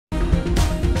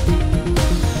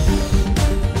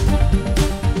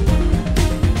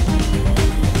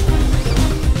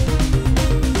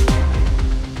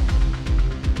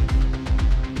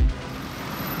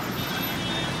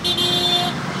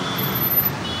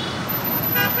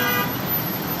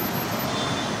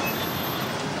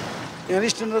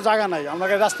স্ট্যান্ডের জায়গা নাই, আমরা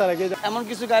রাস্তা রাখি, এমন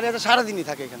কিছু গাড়ি আছে সারাদিনই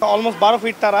থাকে এখানে। অলমোস্ট 12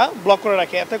 ফিট তারা ব্লক করে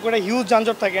রাখে, এতে করে হিউজ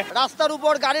যানজট থাকে। রাস্তার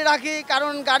উপর গাড়ি রাখি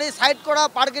কারণ গাড়ি সাইড করা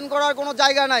পার্কিং করার কোনো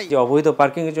জায়গা নাই। যে অবৈধ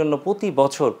পার্কিং এর জন্য প্রতি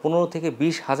বছর 15 থেকে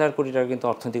 20 হাজার কোটি টাকা কিন্তু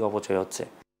অর্থনৈতিক অপচয় হচ্ছে।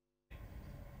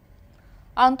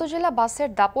 আন্তজেলা বাসের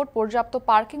দাপট, পর্যাপ্ত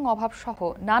পার্কিং অভাব সহ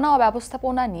নানা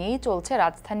অব্যবস্থাপনা নিয়েই চলছে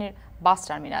রাজধানীর বাস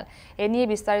টার্মিনাল। এ নিয়ে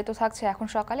বিস্তারিত থাকছে এখন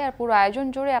সকালে, আর পুরো আয়োজন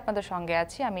জুড়ে আপনাদের সঙ্গে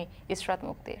আছি আমি ইসরাত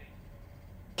মুক্তি।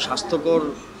 স্বাস্থ্যকর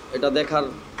এটা দেখার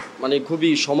মানে খুবই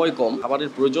সময় কম, খাবারের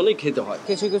প্রয়োজনেই খেতে হয়।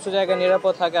 কিছু কিছু জায়গায়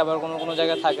নিরাপদ থাকে, আবার কোনো কোনো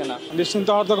জায়গায় থাকে না। নিশ্চিন্ত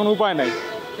হওয়ার তো কোনো উপায় নাই,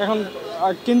 এখন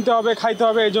কিনতে হবে, খাইতে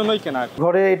হবে, এই জন্যই কেনা।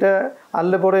 ঘরে এটা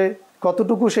আনলে পরে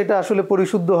কতটুকু সেটা আসলে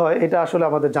পরিশুদ্ধ হয় এটা আসলে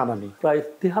আমাদের জানা নেই। প্রায়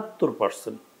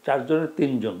 73%, 4 জনের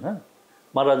 3 জন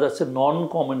মারা যাচ্ছে নন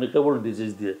কমিউনিকেবল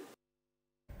ডিজিজ দিয়ে।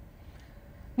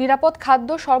 নিরাপদ খাদ্য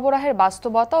সরবরাহের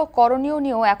বাস্তবতা ও করণীয়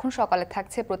নিয়েও এখন সকালে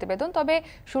থাকছে প্রতিবেদন। তবে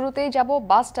শুরুতেই যাব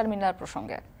বাস টার্মিনাল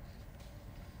প্রসঙ্গে।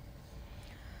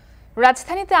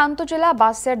 রাজধানীতে আন্তজেলা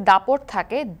বাসের দাপট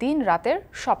থাকে দিন রাতের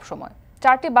সব সময়।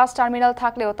 4টি বাস টার্মিনাল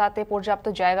থাকলেও তাতে পর্যাপ্ত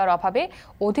জায়গার অভাবে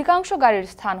অধিকাংশ গাড়ির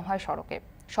স্থান হয় সড়কে।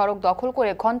 সড়ক দখল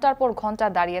করে ঘন্টার পর ঘন্টা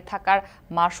দাঁড়িয়ে থাকার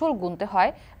মাসুল গুনতে হয়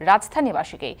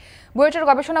রাজধানীবাসীকেই। বুয়েটের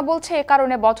গবেষণা বলছে এ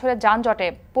কারণে বছরে যানজটে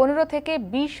 15 থেকে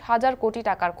 20 হাজার কোটি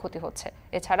টাকার ক্ষতি হচ্ছে।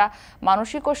 এছাড়া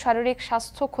মানসিক ও শারীরিক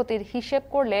স্বাস্থ্য ক্ষতির হিসেব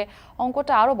করলে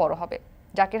অঙ্কটা আরও বড় হবে।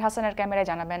 জাকির হাসানের ক্যামেরায়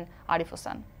জানাবেন আরিফ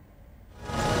হোসেন।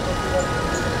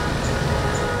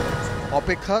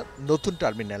 অপেক্ষা নতুন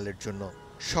টার্মিনালের জন্য।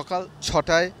 সকাল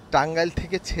 6টায় টাঙ্গাইল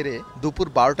থেকে ছেড়ে দুপুর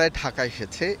 12টায় ঢাকা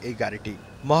এসেছে এই গাড়িটি।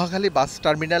 মহাখালী বাস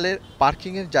টার্মিনালের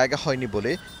পার্কিংয়ের জায়গা হয়নি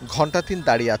বলে ঘণ্টা 3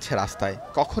 দাঁড়িয়ে আছে রাস্তায়।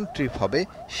 কখন ট্রিপ হবে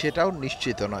সেটাও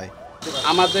নিশ্চিত নয়।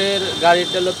 আমাদের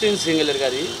গাড়িটা হলো 3 সিঙ্গেলের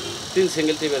গাড়ি, 3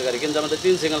 সিঙ্গেল ট্রিপের গাড়ি, কিন্তু আমাদের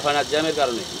 3 সিঙ্গেল হয় না জ্যামের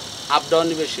কারণে। আপ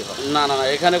ডাউনই বেশি হয়। না,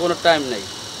 এখানে কোনো টাইম নেই।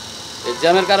 এই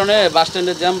জ্যামের কারণে বাস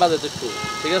স্ট্যান্ডে জ্যাম বাজে তো একটু,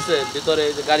 ঠিক আছে, ভিতরে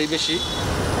গাড়ি বেশি।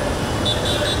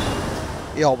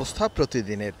 এ অবস্থা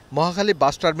প্রতিদিনের। মহাখালী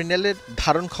বাস টার্মিনালের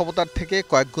ধারণ ক্ষমতার থেকে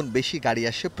কয়েক গুণ বেশি গাড়ি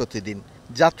আসে প্রতিদিন।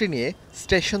 যাত্রী নিয়ে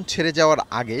স্টেশন ছেড়ে যাওয়ার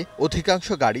আগে অধিকাংশ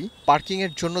গাড়ি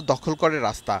পার্কিংয়ের জন্য দখল করে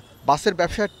রাস্তা। বাসের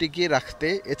ব্যবসা টিকিয়ে রাখতে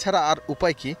এছাড়া আর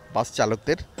উপায় কি বাস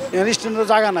চালকদের? স্ট্যান্ডের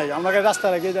জায়গা নাই, আমরা রাস্তা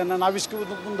রাখি, নাবিশ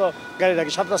পর্যন্ত গাড়ি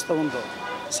রাখি, 7 রাস্তা পর্যন্ত।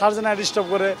 সার্জেনায় ডিস্টার্ব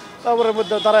করে, তারপরে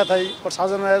মধ্যে তারাই থাকি,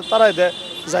 সার্জেনায় তারাই দেয়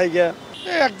জায়গা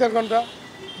 1-1.5 ঘন্টা,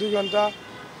 2 ঘন্টা,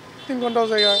 3 ঘন্টাও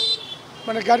জায়গা,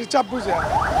 মানে গাড়ির চাপ বুঝে।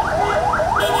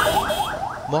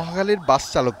 মহাখালীর বাস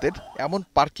চালকদের এমন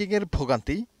পার্কিংয়ের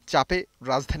ভোগান্তি চাপে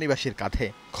রাজধানীবাসীর কাঁধে।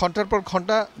 ঘন্টার পর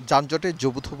ঘন্টা যানজটে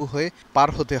জবুথবু হয়ে পার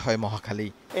হতে হয় মহাখালী।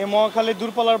 এই মহাখালী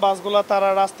দূরপাল্লার বাসগুলো তারা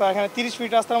রাস্তা, এখানে 30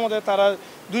 ফিট রাস্তার মধ্যে তারা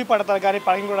 2 পাটে তার গাড়ি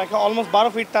পার্কিং করে রাখে। অলমোস্ট 12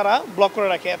 ফিট তারা ব্লক করে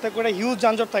রাখে, এতে করে হিউজ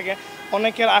যানজট থাকে।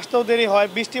 অনেকের আসতেও দেরি হয়,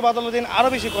 বৃষ্টি বাদলের দিন আরও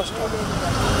বেশি কষ্ট।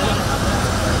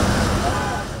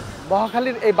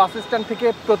 মহাখালীর এই বাস স্ট্যান্ড থেকে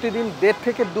প্রতিদিন 1.5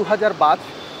 থেকে 2,000 বাস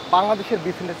বাংলাদেশের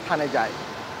বিভিন্ন স্থানে যায়।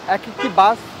 এক একটি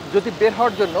বাস যদি বের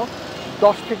হওয়ার জন্য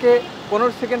 10 থেকে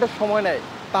 15 সেকেন্ডের সময় নেয়,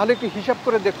 তাহলে একটু হিসাব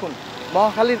করে দেখুন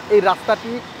মহাখালীর এই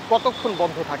রাস্তাটি কতক্ষণ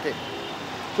বন্ধ থাকে।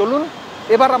 চলুন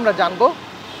এবার আমরা জানব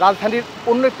রাজধানীর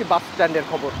অন্য একটি বাস স্ট্যান্ডের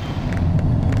খবর।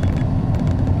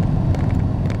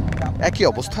 একই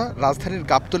অবস্থা রাজধানীর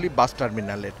গাবতলী বাস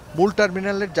টার্মিনালের। মূল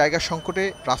টার্মিনালের জায়গা সংকটে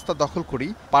রাস্তা দখল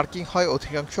করেই পার্কিং হয়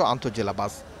অধিকাংশ আন্তঃজেলা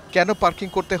বাস। কেন পার্কিং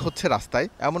করতে হচ্ছে রাস্তায়,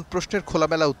 এমন প্রশ্নের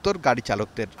খোলামেলা উত্তর গাড়ি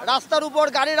চালকদের। রাস্তার উপর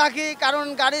গাড়ি রাখি কারণ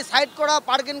গাড়ি সাইড করা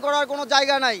পার্কিং করার কোনো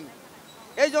জায়গা নাই,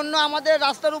 এই জন্য আমাদের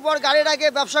রাস্তার উপর গাড়ি রাখে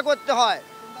ব্যবসা করতে হয়।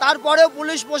 তারপরেও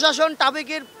পুলিশ প্রশাসন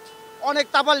ট্রাফিকের অনেক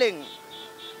তাপালিং,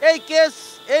 এই কেস,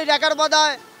 এই রেকার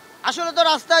বাধায় আসলে তো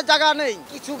রাস্তায় জায়গা নেই।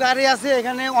 কিছু গাড়ি আছে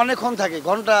এখানে অনেকক্ষণ থাকে,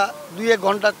 ঘন্টা 2-1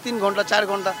 ঘন্টা, 3 ঘন্টা, 4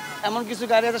 ঘন্টা, এমন কিছু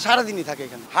গাড়ি আছে সারাদিনই থাকে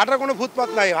এখানে। হাঁটার কোনো ফুটপাথ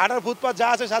নাই, হাঁটার ফুটপাথ যা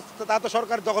আছে তা তো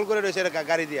সরকার দখল করে রয়েছে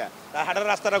গাড়ি দিয়া, হাঁটার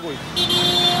রাস্তাটা কই?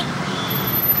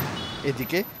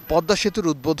 এদিকে পদ্মা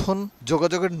সেতুর উদ্বোধন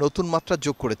যোগাযোগের নতুন মাত্রা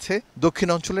যোগ করেছে দক্ষিণ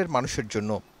অঞ্চলের মানুষের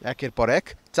জন্য। একের পর এক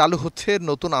চালু হচ্ছে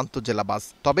নতুন আন্তঃজেলা বাস।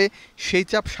 তবে সেই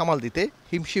চাপ সামাল দিতে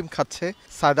হিমশিম খাচ্ছে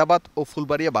সায়দাবাদ ও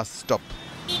ফুলবাড়িয়া বাস স্টপ।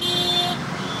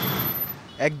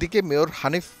 একদিকে মেয়র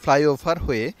হানিফ ফ্লাইওভার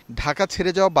হয়ে ঢাকা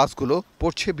ছেড়ে যাওয়া বাসগুলো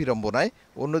পড়ছে বিড়ম্বনায়,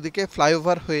 অন্যদিকে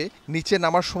ফ্লাইওভার হয়ে নিচে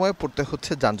নামার সময় পড়তে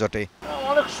হচ্ছে যানজটে।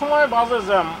 অনেক সময় বাসে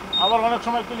জ্যাম, আবার অনেক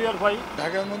সময় ক্লিয়ার পাই।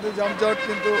 ঢাকার মধ্যে যানজট,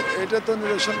 কিন্তু এটা তো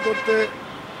নিরসন করতে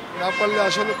না পারলে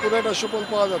আসলে পুরোটা সুফল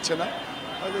পাওয়া যাচ্ছে না।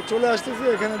 চলে আসতেছে,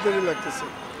 এখানে দেরি লাগতেছে,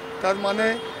 তার মানে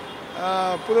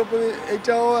পুরোপুরি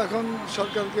এইটাও এখন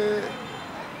সরকারকে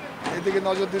এদিকে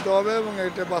নজর দিতে হবে এবং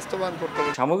এটা বাস্তবায়ন করতে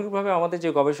হবে। সামগ্রিকভাবে আমাদের যে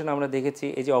গবেষণা আমরা দেখেছি,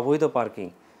 এই যে অবৈধ পার্কিং,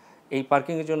 এই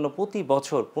পার্কিংয়ের জন্য প্রতি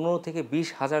বছর 15 থেকে 20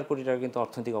 হাজার কোটি টাকা কিন্তু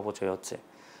অর্থনৈতিক অপচয় হচ্ছে।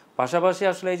 পাশাপাশি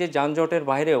আসলে এই যে যানজটের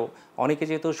বাইরেও অনেকে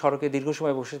যেহেতু সড়কে দীর্ঘ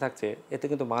সময় বসে থাকছে, এতে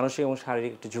কিন্তু মানসিক এবং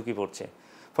শারীরিক একটু ঝুঁকি পড়ছে।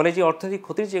 ফলে যে অর্থনৈতিক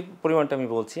ক্ষতির যে পরিমাণটা আমি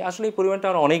বলছি, আসলে এই পরিমাণটা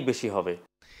আরও অনেক বেশি হবে।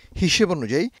 হিসেব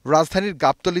অনুযায়ী রাজধানীর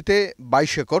গাবতলীতে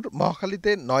 22 একর,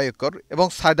 মহাখালীতে 9 একর এবং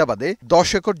সায়দাবাদে 10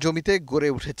 একর জমিতে গড়ে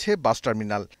উঠেছে বাস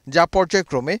টার্মিনাল, যা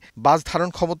পর্যায়ক্রমে বাস ধারণ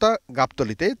ক্ষমতা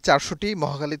গাবতলীতে 400টি,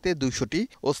 মহাখালীতে 200টি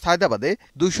ও সায়দাবাদে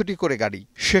 200টি করে গাড়ি।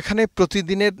 সেখানে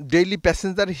প্রতিদিনের ডেইলি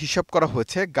প্যাসেঞ্জার হিসাব করা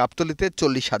হয়েছে গাবতলীতে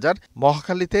 40,000,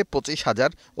 মহাখালীতে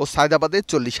 25,000 ও সায়দাবাদে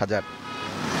 40,000।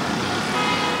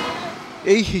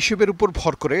 এই হিসেবের উপর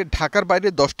ভর করে ঢাকার বাইরে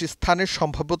 10টি স্থানের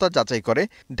সম্ভাব্যতা যাচাই করে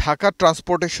ঢাকা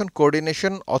ট্রান্সপোর্টেশন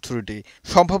কোঅর্ডিনেশন অথরিটি।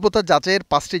 সম্ভাব্যতা যাচাইয়ের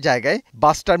 5টি জায়গায়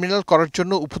বাস টার্মিনাল করার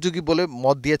জন্য উপযোগী বলে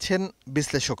মত দিয়েছেন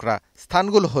বিশ্লেষকরা।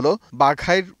 স্থানগুলো হলো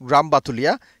বাঘাইর, গ্রাম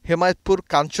বাতুলিয়া, হেমায়েতপুর,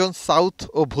 কাঞ্চন সাউথ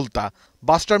ও ভুলতা।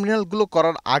 বাস টার্মিনালগুলো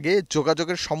করার আগে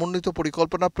যোগাযোগের সমন্বিত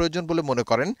পরিকল্পনা প্রয়োজন বলে মনে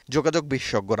করেন যোগাযোগ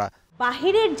বিশেষজ্ঞরা।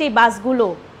 বাহিরের যে বাসগুলো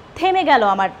থেমে গেল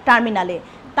আমার টার্মিনালে,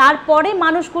 তারপরে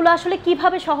মানুষগুলো আসলে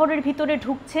কিভাবে শহরের ভিতরে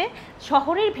ঢুকছে,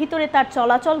 শহরের ভিতরে তার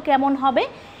চলাচল কেমন হবে,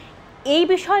 এই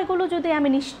বিষয়গুলো যদি আমি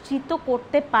নিশ্চিত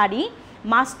করতে পারি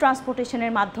মাস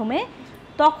ট্রান্সপোর্টেশনের মাধ্যমে,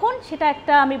 তখন সেটা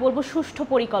একটা আমি বলবো সুষ্ঠু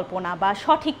পরিকল্পনা বা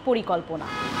সঠিক পরিকল্পনা।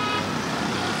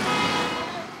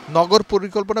 নগর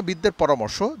পরিকল্পনাবিদদের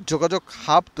পরামর্শ যোগাযোগ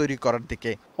হাব তৈরি করার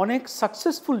দিকে। অনেক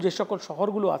সাকসেসফুল যে সকল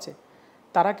শহরগুলো আছে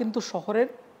তারা কিন্তু শহরের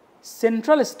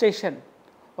সেন্ট্রাল স্টেশন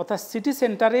অর্থাৎ সিটি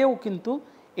সেন্টারেও কিন্তু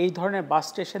এই ধরনের বাস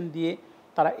স্টেশন দিয়ে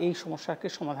তারা এই সমস্যাকে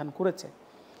সমাধান করেছে।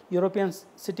 ইউরোপিয়ান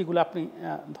সিটিগুলো আপনি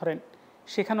ধরেন,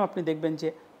 সেখানেও আপনি দেখবেন যে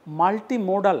মাল্টি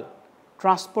মোডাল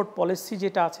ট্রান্সপোর্ট পলিসি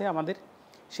যেটা আছে আমাদের,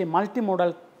 সেই মাল্টি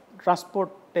মোডাল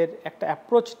ট্রান্সপোর্টের একটা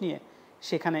অ্যাপ্রোচ নিয়ে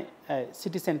সেখানে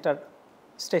সিটি সেন্টার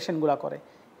স্টেশনগুলো করে,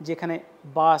 যেখানে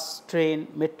বাস, ট্রেন,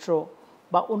 মেট্রো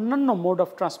বা অন্যান্য মোড অফ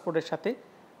ট্রান্সপোর্টের সাথে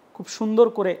খুব সুন্দর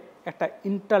করে একটা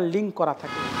ইন্টারলিঙ্ক করা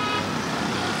থাকে।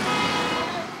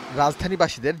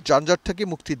 রাজধানীবাসীদের যানজট থেকে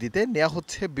মুক্তি দিতে নেওয়া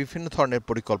হচ্ছে বিভিন্ন ধরনের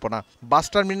পরিকল্পনা। বাস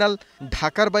টার্মিনাল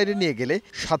ঢাকার বাইরে নিয়ে গেলে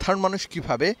সাধারণ মানুষ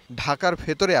কিভাবে ঢাকার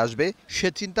ভেতরে আসবে সে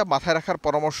চিন্তা মাথায় রাখার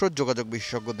পরামর্শ যোগাযোগ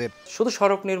বিশেষজ্ঞদের। শুধু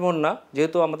সড়ক নির্ভর না,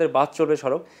 যেহেতু আমাদের বাস চলবে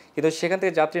সড়ক, কিন্তু সেখান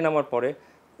থেকে যাত্রী নামার পরে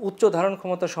উচ্চ ধারণ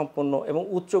ক্ষমতা সম্পন্ন এবং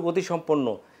উচ্চ গতি সম্পন্ন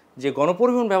যে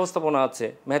গণপরিবহন ব্যবস্থাপনা আছে,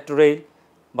 মেট্রো রেল,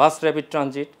 বাস র্যাপিড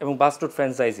ট্রানজিট এবং বাস রুট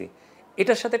ফ্র্যাঞ্চাইজি,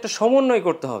 এটার সাথে একটা সমন্বয়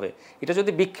করতে হবে। এটা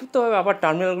যদি বিক্ষিপ্তভাবে আবার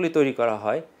টার্মিনালগুলি তৈরি করা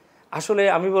হয়, আসলে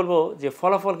আমি বলবো যে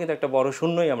ফলাফল কিন্তু একটা বড়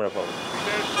শূন্যই আমরা পাবো।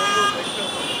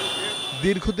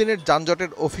 দীর্ঘদিনের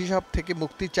যানজটের অভিশাপ থেকে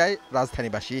মুক্তি চায়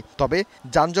রাজধানীবাসী। তবে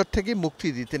যানজট থেকে মুক্তি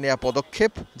দিতে নেওয়া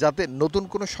পদক্ষেপ যাতে নতুন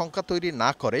কোনো শঙ্কা তৈরি না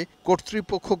করে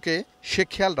কর্তৃপক্ষকে সে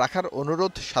খেয়াল রাখার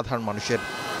অনুরোধ সাধারণ মানুষের।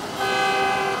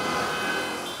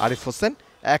 আরিফ হোসেন,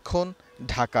 এখন,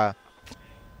 ঢাকা।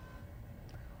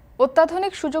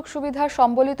 অত্যাধুনিক সুযোগ সুবিধা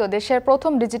সম্বলিত দেশের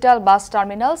প্রথম ডিজিটাল বাস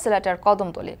টার্মিনাল সিলেটের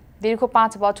কদমতলী। দীর্ঘ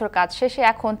 5 বছর কাজ শেষে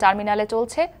এখন টার্মিনালে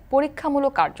চলছে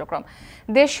পরীক্ষামূলক কার্যক্রম।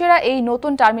 দেশসেরা এই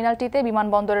নতুন টার্মিনালটিতে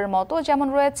বিমানবন্দরের মতো যেমন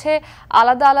রয়েছে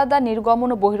আলাদা আলাদা নির্গমন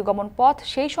ও বহির্গমন পথ,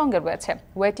 সেই সঙ্গে রয়েছে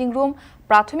ওয়েটিং রুম,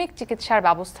 প্রাথমিক চিকিৎসার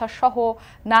ব্যবস্থা সহ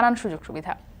নানান সুযোগ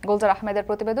সুবিধা। গোলজার আহমেদের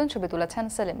প্রতিবেদন, ছবি তুলেছেন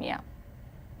সেলিম মিয়া।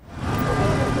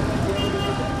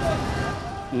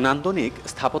 নান্দনিক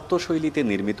স্থাপত্যশৈলীতে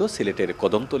নির্মিত সিলেটের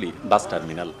কদমতলী বাস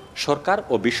টার্মিনাল সরকার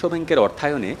ও বিশ্বব্যাংকের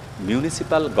অর্থায়নে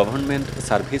municipal government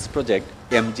service project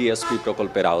MGSP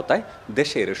প্রকল্পের আওতায়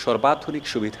দেশের সর্বাধুনিক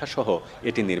সুবিধাসহ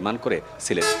এটি নির্মাণ করে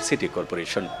সিলেট সিটি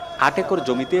কর্পোরেশন। 8 একর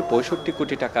জমিতে 65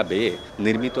 কোটি টাকা ব্যয়ে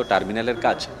নির্মিত টার্মিনালের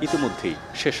কাজ ইতিমধ্যেই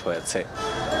শেষ হয়েছে।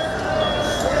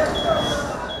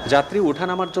 যাত্রী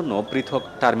ওঠানামার জন্য পৃথক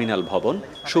টার্মিনাল ভবন,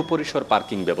 সুপরিসর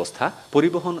পার্কিং ব্যবস্থা,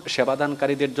 পরিবহন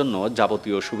সেবাদানকারীদের জন্য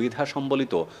যাবতীয় সুবিধা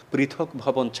সম্বলিত পৃথক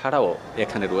ভবন ছাড়াও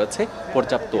এখানে রয়েছে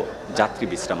পর্যাপ্ত যাত্রী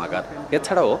বিশ্রামাগার।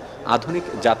 এছাড়াও আধুনিক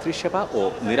যাত্রী সেবা ও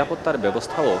নিরাপত্তার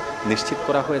ব্যবস্থাও নিশ্চিত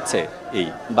করা হয়েছে এই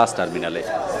বাস টার্মিনালে।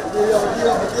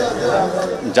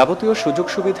 যাবতীয় সুযোগ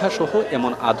সুবিধা সহ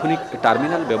এমন আধুনিক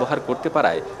টার্মিনাল ব্যবহার করতে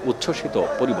পারায় উচ্ছ্বসিত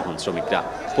পরিবহন শ্রমিকরা।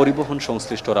 পরিবহন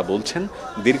সংশ্লিষ্টরা বলছেন,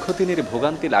 দীর্ঘদিনের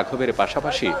ভোগান্তি লাঘবের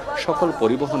পাশাপাশি সকল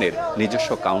পরিবহনের নিজস্ব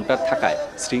কাউন্টার থাকায়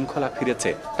শৃঙ্খলা ফিরেছে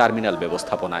টার্মিনাল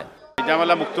ব্যবস্থাপনায়।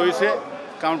 ঝামেলা মুক্ত হয়েছে,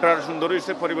 কাউন্টার সুন্দর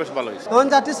হয়েছে, পরিবেশ ভালো হয়েছে। তখন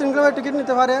যাত্রী শৃঙ্খলাভাবে টিকিট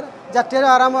নিতে পারে, যাত্রীরা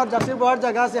আরাম, আর যাত্রীর বসার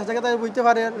জায়গা আছে, জায়গায় বইতে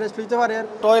পারে, রেস্ট নিতে পারে,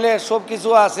 টয়লেট সব কিছু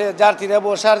আছে, যাত্রীরা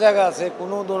বসার জায়গা আছে,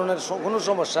 কোনো ধরনের কোনো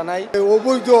সমস্যা নাই।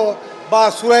 অবৈধ বা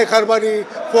সুরাই কারবারি,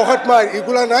 পকেটমার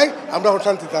এগুলা নাই, আমরা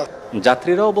শান্তি থাকি।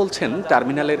 যাত্রীরাও বলছেন,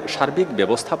 টার্মিনালের সার্বিক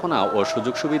ব্যবস্থাপনা ও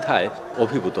সুযোগ সুবিধায়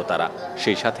অভিভূত তারা।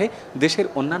 সেই সাথে দেশের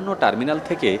অন্যান্য টার্মিনাল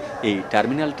থেকে এই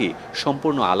টার্মিনালটি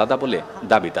সম্পূর্ণ আলাদা বলে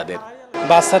দাবি তাদের।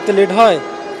 বাস ছাড়তে লেট হয়,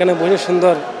 এখানে বসে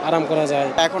সুন্দর আরাম করা যায়।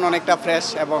 এখন অনেকটা ফ্রেশ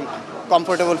এবং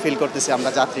কমফোর্টেবল ফিল করতেছি আমরা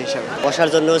যাত্রী হিসেবে। বসার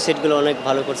জন্য সিটগুলো অনেক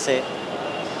ভালো করছে,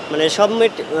 মানে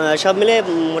সব মিলে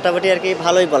মোটামুটি আর কি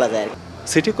ভালোই বলা যায়।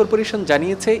 সিটি কর্পোরেশন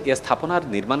জানিয়েছে এ স্থাপনার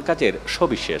নির্মাণ কাজের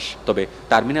সবিশেষ, তবে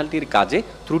টার্মিনালটির কাজে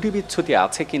ত্রুটি বিচ্ছুতি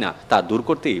আছে কিনা তা দূর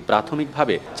করতেই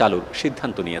প্রাথমিকভাবে চালুর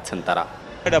সিদ্ধান্ত নিয়েছেন তারা।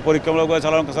 এটা পরীক্ষামূলকভাবে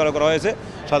চালু করা হয়েছে।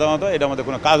 সাধারণত এটার মধ্যে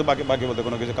কোনো কাজ বাকি বলতে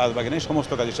কোনো কিছু কাজ বাকি নেই,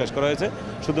 সমস্ত কাজ শেষ করা হয়েছে।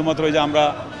 শুধুমাত্র ওই যে আমরা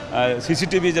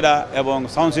সিসিটিভি যেটা এবং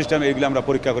সাউন্ড সিস্টেম এগুলো আমরা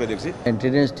পরীক্ষা করে দেখছি।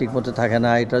 মেনটেনেন্স ঠিকমতো থাকে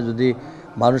না, এটা যদি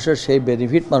মানুষের সেই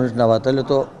বেনিফিট মানুষ না পায় তাহলে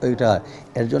তো এইটা,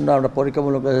 এর জন্য আমরা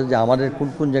পরীক্ষামূলক যে আমাদের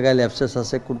কোন জায়গায় ল্যাপসেস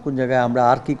আছে, কোন জায়গায় আমরা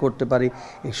আর কি করতে পারি,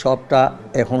 এই সবটা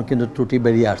এখন কিন্তু ত্রুটি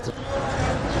বেরিয়ে আসছে।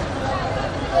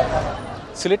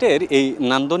 সিলেটের এই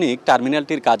নান্দনিক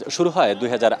টার্মিনালটির কাজ শুরু হয়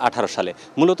 2018 সালে।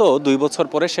 মূলত 2 বছর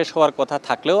পরে শেষ হওয়ার কথা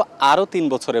থাকলেও আরও 3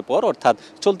 বছরের পর অর্থাৎ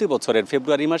চলতি বছরের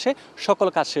ফেব্রুয়ারি মাসে সকল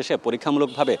কাজ শেষে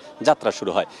পরীক্ষামূলকভাবে যাত্রা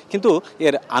শুরু হয়। কিন্তু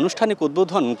এর আনুষ্ঠানিক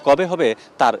উদ্বোধন কবে হবে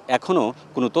তার এখনও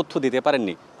কোনো তথ্য দিতে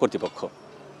পারেননি কর্তৃপক্ষ।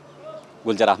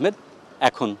 গুলজার আহমেদ,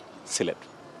 এখন সিলেট।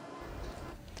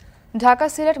 ঢাকা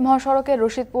সিলেট মহাসড়কের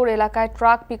রশিদপুর এলাকায়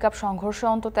ট্রাক পিকআপ সংঘর্ষে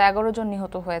অন্তত 11 জন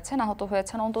নিহত হয়েছেন, আহত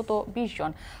হয়েছেন অন্তত 20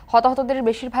 জন। হতাহতদের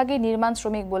বেশিরভাগই নির্মাণ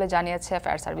শ্রমিক বলে জানিয়েছে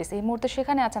ফায়ার সার্ভিস। এই মুহূর্তে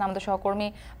সেখানে আছেন আমাদের সহকর্মী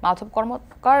মাধব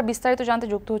কর্মকার। বিস্তারিত জানতে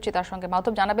যুক্ত হচ্ছে তার সঙ্গে।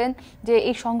 মাধব, জানাবেন যে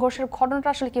এই সংঘর্ষের ঘটনাটা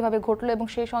আসলে কিভাবে ঘটলো এবং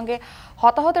সেই সঙ্গে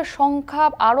হতাহতের সংখ্যা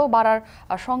আরও বাড়ার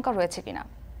শঙ্কা রয়েছে কিনা?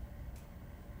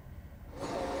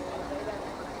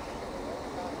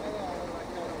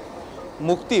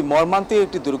 মুক্তি, মর্মান্তিক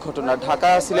একটি দুর্ঘটনা। ঢাকা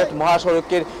সিলেট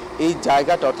মহাসড়কের এই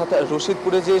জায়গাটা অর্থাৎ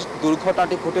রশিদপুরে যে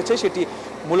দুর্ঘটনাটি ঘটেছে সেটি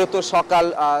মূলত সকাল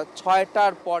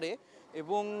 6টার পরে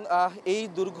এবং এই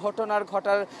দুর্ঘটনার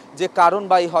ঘটার যে কারণ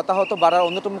বা এই হতাহত বাড়ার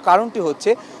অন্যতম কারণটি হচ্ছে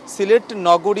সিলেট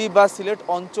নগরী বা সিলেট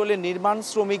অঞ্চলে নির্মাণ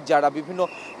শ্রমিক যারা বিভিন্ন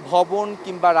ভবন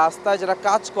কিংবা রাস্তায় যারা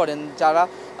কাজ করেন, যারা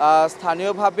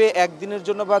স্থানীয়ভাবে একদিনের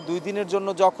জন্য বা 2 দিনের জন্য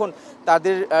যখন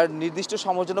তাদের নির্দিষ্ট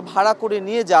সময়ের জন্য ভাড়া করে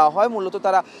নিয়ে যাওয়া হয়, মূলত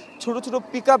তারা ছোট ছোট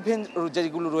পিকআপ ভ্যান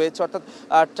যেগুলো রয়েছে অর্থাৎ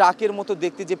ট্রাকের মতো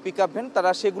দেখতে যে পিকআপ ভ্যান, তারা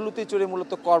সেগুলোতে চড়ে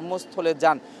মূলত কর্মস্থলে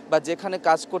যান বা যেখানে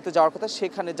কাজ করতে যাওয়ার কথা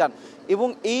সেখানে যান। এবং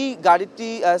এই গাড়িটি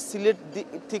সিলেট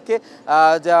থেকে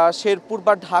শেরপুর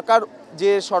বা ঢাকার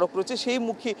যে সড়ক রয়েছে সেই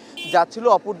মুখী যাচ্ছিল,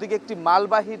 অপরদিকে একটি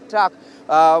মালবাহী ট্রাক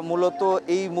মূলত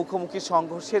এই মুখোমুখি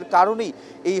সংঘর্ষের কারণেই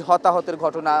এই হতাহতের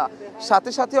ঘটনা।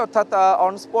 সাথে সাথে অর্থাৎ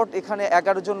অনস্পট এখানে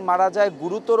 11 জন মারা যায়,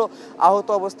 গুরুতর আহত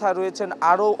অবস্থায় রয়েছেন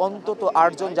আরও অন্তত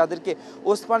 8 জন, যাদেরকে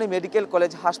ওসমানী মেডিকেল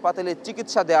কলেজ হাসপাতালে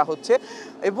চিকিৎসা দেওয়া হচ্ছে।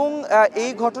 এবং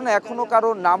এই ঘটনা এখনও কারো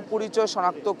নাম পরিচয়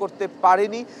শনাক্ত করতে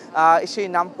পারেনি। সেই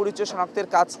নাম পরিচয় শনাক্তের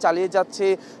কাজ চালিয়ে যাচ্ছে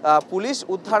পুলিশ।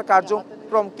 উদ্ধার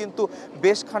কার্যক্রম কিন্তু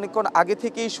বেশ খানিকক্ষণ আগে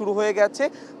থেকেই শুরু হয়ে গেছে।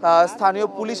 স্থানীয়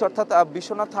পুলিশ অর্থাৎ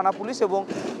বিশ্বনাথ থানা পুলিশ এবং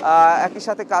একই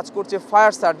সাথে কাজ করছে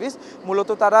ফায়ার সার্ভিস। মূলত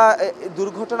তারা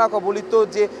দুর্ঘটনা কবলিত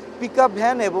যে পিকআপ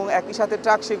ভ্যান এবং একই সাথে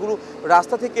ট্রাক সেগুলো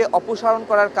রাস্তা থেকে অপসারণ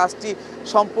করার কাজটি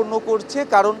সম্পন্ন করছে।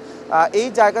 কারণ এই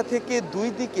জায়গা থেকে 2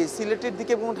 দিকে, সিলেটের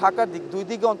দিকে এবং ঢাকার দিক 2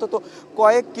 দিকে অন্তত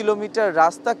কয়েক কিলোমিটার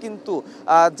রাস্তা কিন্তু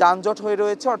যানজট হয়ে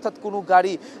রয়েছে, অর্থাৎ কোনো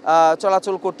গাড়ি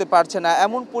চলাচল করতে পারছে না।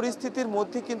 এমন পরিস্থিতির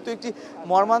মধ্যে কিন্তু একটি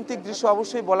মর্মান্তিক দৃশ্য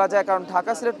অবশ্যই বলা যায়, কারণ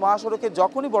ঢাকা সিলেট মহাসড়কে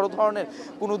যখনই বড় ধরনের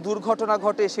কোনো দুর্ঘটনা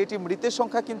ঘটে সেটি মৃতের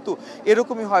সংখ্যা কিন্তু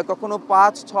এরকমই হয়, কখনো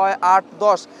 5, 6, 8,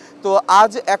 10। তো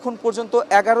আজ এখন পর্যন্ত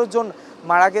 11 জন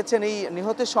মারা গেছেন। এই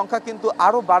নিহতের সংখ্যা কিন্তু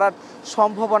আরও বাড়ার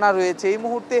সম্ভাবনা রয়েছে। এই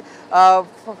মুহূর্তে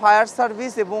ফায়ার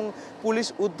সার্ভিস এবং পুলিশ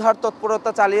উদ্ধার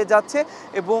তৎপরতা চালিয়ে যাচ্ছে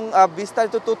এবং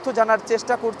বিস্তারিত তথ্য জানার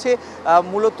চেষ্টা করছে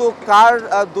মূলত কার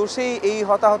দোষেই এই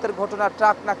হতাহতের ঘটনা,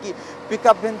 ট্রাক নাকি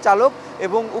পিকআপ ভ্যান চালক।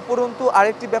 এবং উপরন্তু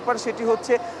আরেকটি ব্যাপার সেটি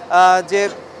হচ্ছে যে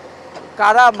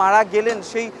কারা মারা গেলেন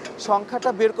সেই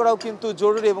সংখ্যাটা বের করাও কিন্তু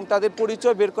জরুরি এবং তাদের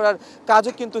পরিচয় বের করার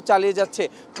কাজও কিন্তু চালিয়ে যাচ্ছে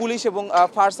পুলিশ এবং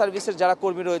ফায়ার সার্ভিসের যারা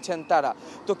কর্মী রয়েছেন তারা।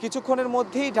 তো কিছুক্ষণের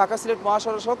মধ্যেই ঢাকা সিলেট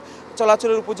মহাসড়ক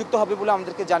চলাচলের উপযুক্ত হবে বলে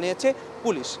আমাদেরকে জানিয়েছে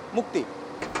পুলিশ। মুক্তি,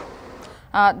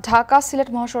 ঢাকা সিলেট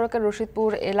মহাসড়কের রশিদপুর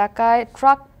এলাকায়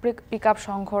ট্রাক পিকআপ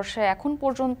সংঘর্ষে এখন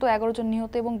পর্যন্ত 11 জন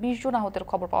নিহত এবং 20 জন আহতের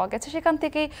খবর পাওয়া গেছে। সেখান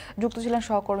থেকেই যুক্ত ছিলেন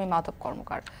সহকর্মী মাধব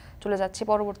কর্মকার। চলে যাচ্ছি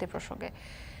পরবর্তী প্রসঙ্গে।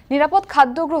 নিরাপদ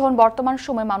খাদ্য গ্রহণ বর্তমান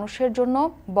সময়ে মানুষের জন্য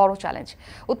বড় চ্যালেঞ্জ।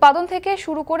 উৎপাদন থেকে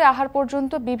শুরু করে আহার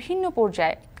পর্যন্ত বিভিন্ন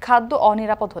পর্যায়ে খাদ্য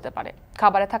অনিরাপদ হতে পারে।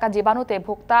 খাবারে থাকা জীবাণুতে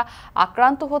ভোক্তা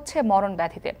আক্রান্ত হচ্ছে মরণ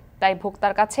ব্যাধিতে। তাই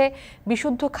ভোক্তার কাছে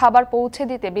বিশুদ্ধ খাবার পৌঁছে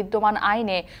দিতে বিদ্যমান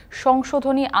আইনে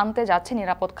সংশোধনী আনতে যাচ্ছে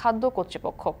নিরাপদ খাদ্য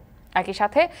কর্তৃপক্ষ। একই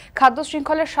সাথে খাদ্য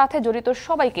শৃঙ্খলের সাথে জড়িত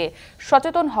সবাইকে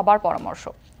সচেতন হবার পরামর্শ।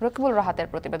 রকিবুল রাহাতের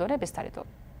প্রতিবেদনে বিস্তারিত।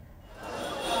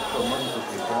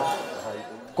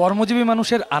 কর্মজীবী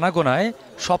মানুষের আনাগোনায়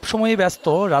সবসময়ই ব্যস্ত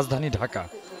রাজধানী ঢাকা।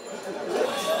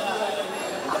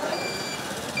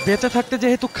 বেঁচে থাকতে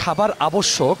যেহেতু খাবার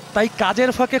আবশ্যক, তাই কাজের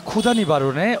ফাঁকে ক্ষুধা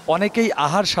নিবারণে অনেকেই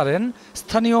আহার সারেন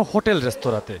স্থানীয় হোটেল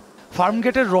রেস্তোরাঁতে।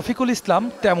 ফার্মগেটের রফিকুল ইসলাম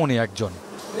তেমনই একজন।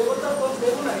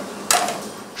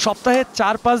 সপ্তাহে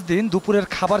 4-5 দিন দুপুরের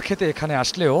খাবার খেতে এখানে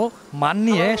আসলেও মান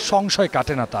নিয়ে সংশয়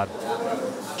কাটে না তার।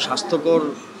 স্বাস্থ্যকর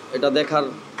এটা দেখার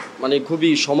মানে খুবই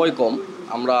সময় কম।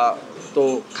 আমরা তো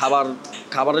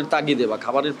খাবারের তাগিদে বা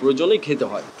খাবারের প্রয়োজনেই খেতে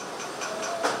হয়।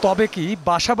 তবে কি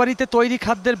বাসাবাড়িতে তৈরি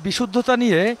খাদ্যের বিশুদ্ধতা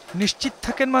নিয়ে নিশ্চিত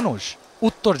থাকেন মানুষ?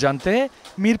 উত্তর জানতে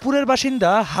মিরপুরের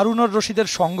বাসিন্দা হারুনুর রশিদের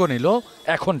সঙ্গ নিল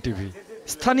এখন টিভি।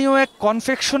 স্থানীয় এক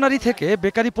কনফেকশনারি থেকে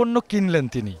বেকারি পণ্য কিনলেন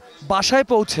তিনি। বাসায়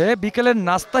পৌঁছে বিকেলের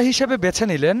নাস্তা হিসেবে বেছে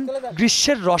নিলেন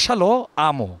গ্রীষ্মের রসালো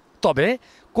আমও। তবে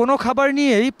কোনো খাবার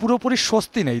নিয়েই পুরোপুরি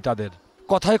স্বস্তি নেই তাদের।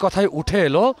 কথায় কথায় উঠে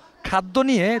এলো খাদ্য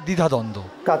নিয়ে দ্বিধাদ্বন্দ্ব।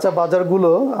 কাঁচা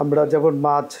বাজারগুলো আমরা যেমন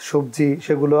মাছ, সবজি,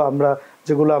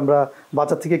 যেগুলো আমরা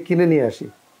বাজার থেকে কিনে নিয়ে আসি,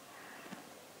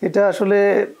 এটা আসলে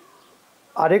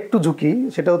আরেকটু ঝুঁকি।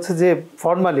 সেটা হচ্ছে যে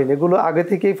ফরমালিন, এগুলো আগে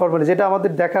থেকেই ফরমালিন, যেটা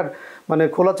আমাদের দেখার মানে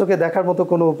খোলা চোখে দেখার মতো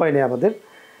কোনো উপায় নেই আমাদের।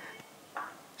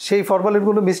 সেই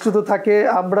ফরমালিনগুলো মিশ্রিত থাকে।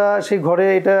 আমরা সেই ঘরে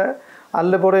এটা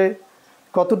আনলে পরে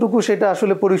কতটুকু সেটা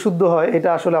আসলে পরিশুদ্ধ হয় এটা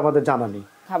আসলে আমাদের জানা নেই।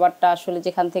 খাবারটা আসলে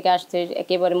যেখান থেকে আসছে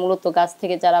একেবারে মূলত গাছ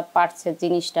থেকে যারা পাড়ছে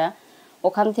জিনিসটা,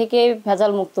 ওখান থেকে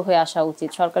ভেজাল মুক্ত হয়ে আসা উচিত।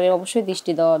 সরকারের অবশ্যই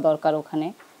দৃষ্টি দেওয়া দরকার ওখানে।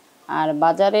 আর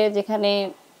বাজারে যেখানে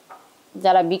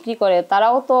যারা বিক্রি করে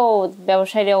তারাও তো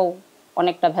ব্যবসায়ীরাও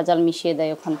অনেকটা ভেজাল মিশিয়ে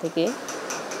দেয় ওখান থেকে।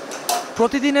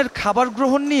 প্রতিদিনের খাবার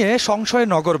গ্রহণ নিয়ে সংশয়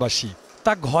নগরবাসী,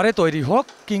 তা ঘরে তৈরি হোক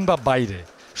কিংবা বাইরে,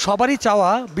 সবারই চাওয়া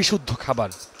বিশুদ্ধ খাবার।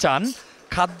 চান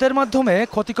খাদ্যের মাধ্যমে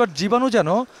ক্ষতিকর জীবাণু যেন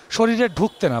শরীরে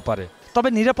ঢুকতে না পারে। তবে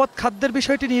নিরাপদ খাদ্যের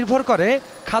বিষয়টি নির্ভর করে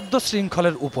খাদ্য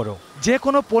শৃঙ্খলের উপরও। যে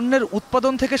কোনো পণ্যের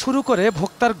উৎপাদন থেকে শুরু করে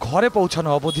ভোক্তার ঘরে পৌঁছানো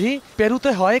অবধি পেরুতে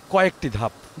হয় কয়েকটি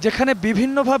ধাপ, যেখানে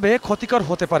বিভিন্নভাবে ক্ষতিকর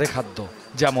হতে পারে খাদ্য।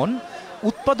 যেমন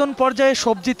উৎপাদন পর্যায়ে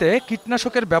সবজিতে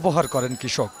কীটনাশকের ব্যবহার করেন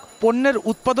কৃষক, পণ্যের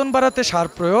উৎপাদন বাড়াতে সার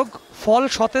প্রয়োগ, ফল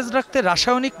সতেজ রাখতে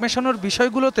রাসায়নিক মেশানোর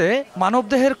বিষয়গুলোতে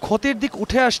মানবদেহের ক্ষতির দিক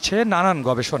উঠে আসছে নানান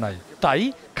গবেষণায়। তাই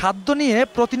খাদ্য নিয়ে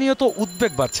প্রতিনিয়ত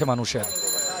উদ্বেগ বাড়ছে মানুষের।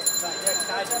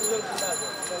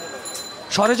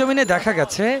 সরেজমিনে দেখা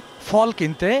গেছে ফল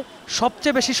কিনতে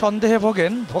সবচেয়ে বেশি সন্দেহে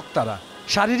ভোগেন ভোক্তারা।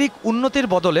 শারীরিক উন্নতির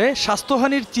বদলে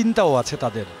স্বাস্থ্যহানির চিন্তাও আছে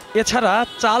তাদের। এছাড়া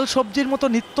চাল সবজির মতো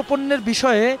নিত্যপণ্যের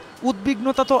বিষয়ে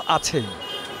উদ্বিগ্নতা তো আছেই।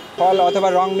 ফল অথবা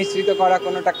রং মিশ্রিত করা,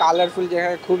 কোনোটা কালারফুল,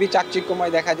 যেখানে খুবই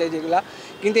চাকচিক্যময় দেখা যায় যেগুলো,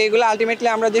 কিন্তু এগুলো আলটিমেটলি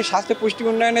আমরা যে স্বাস্থ্য পুষ্টি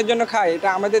উন্নয়নের জন্য খাই, এটা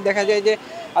আমাদের দেখা যায় যে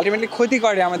আলটিমেটলি ক্ষতি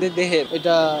করে আমাদের দেহের।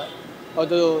 এটা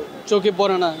হয়তো চোখে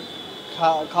পড়ে না,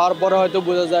 খাওয়ার পরে হয়তো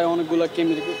বোঝা যায় অনেকগুলো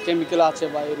কেমিক্যাল আছে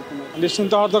বা এরকম।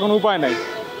 নিশ্চিন্ত হওয়ার তো কোনো উপায় নাই,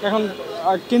 এখন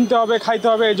কিনতে হবে, খাইতে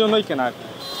হবে, এই জন্যই কেনা।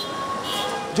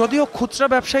 যদিও খুচরা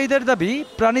ব্যবসায়ীদের দাবি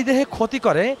প্রাণীদেহে ক্ষতি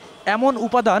করে এমন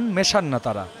উপাদান মেশান না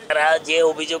তারা। যে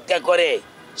অভিযোগটা করে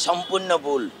সম্পূর্ণ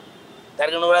ভুল, তার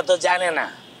কারণ ওরা তো জানে না।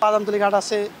 বাদামতলি ঘাট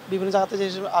আছে, বিভিন্ন জায়গাতে যে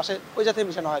আসে ওই জাতীয়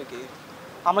মিশানো হয় আর কি,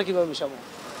 আমরা কিভাবে মিশাবো?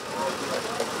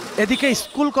 এদিকে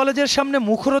স্কুল কলেজের সামনে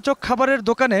মুখরোচক খাবারের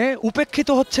দোকানে উপেক্ষিত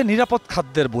হচ্ছে নিরাপদ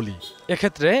খাদ্যের বলি।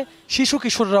 এক্ষেত্রে শিশু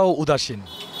কিশোররাও উদাসীন।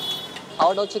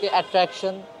 খাওয়াটা হচ্ছে কি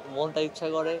অ্যাট্রাকশন, মনটা ইচ্ছা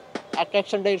করে,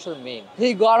 অ্যাট্রাকশনটাই মেইন।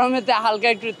 এই গরমেতে হালকা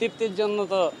একটু তৃপ্তির জন্য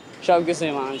তো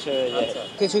সবকিছুই মানুষ হয়ে যায়।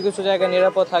 কিছু কিছু জায়গায়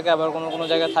নিরাপদ থাকে, আবার কোনো কোনো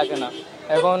জায়গায় থাকে না।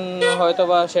 এখন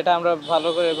হয়তোবা সেটা আমরা ভালো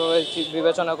করে এভাবে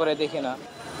বিবেচনা করে দেখি না।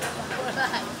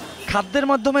 খাদ্যের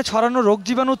মাধ্যমে ছড়ানো রোগ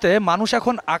জীবাণুতে মানুষ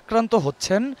এখন আক্রান্ত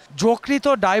হচ্ছেন যকৃত,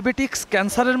 ডায়াবেটিক্স,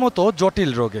 ক্যান্সারের মতো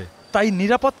জটিল রোগে। তাই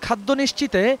নিরাপদ খাদ্য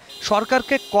নিশ্চিতে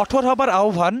সরকারকে কঠোর হবার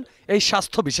আহ্বান এই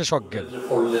স্বাস্থ্য বিশেষজ্ঞের।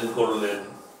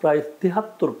 প্রায়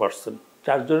 73%,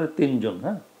 4 জনের 3 জন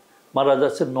মারা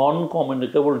যাচ্ছে নন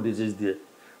কমিউনিকেবল ডিজিজ দিয়ে,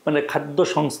 মানে খাদ্য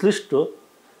সংশ্লিষ্ট।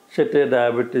 সেটা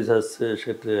ডায়াবেটিস আছে,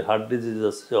 সেটা হার্ট ডিজিজ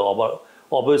আছে,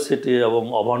 অবেসিটি এবং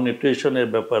ওভার নিউট্রিশনের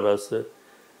ব্যাপার আছে,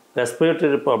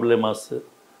 রেসপিরেটরি প্রবলেম আছে,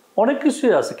 অনেক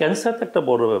কিছুই আছে। ক্যান্সার একটা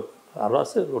বড় ব্যাপার, আরও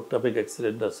আছে, রোড ট্রাফিক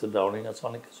অ্যাক্সিডেন্ট আছে, ড্রাউনিং আছে,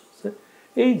 অনেক কিছু আছে।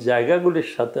 এই জায়গাগুলির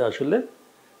সাথে আসলে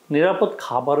নিরাপদ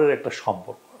খাবারের একটা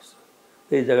সম্পর্ক আছে।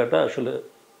 এই জায়গাটা আসলে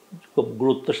খুব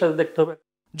গুরুত্বের সাথে দেখতে হবে।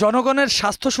 জনগণের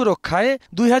স্বাস্থ্য সুরক্ষায়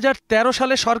 2013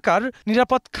 সালে সরকার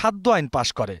নিরাপদ খাদ্য আইন পাশ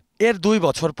করে। এর 2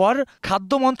 বছর পর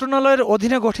খাদ্য মন্ত্রণালয়ের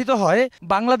অধীনে গঠিত হয়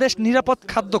বাংলাদেশ নিরাপদ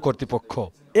খাদ্য কর্তৃপক্ষ।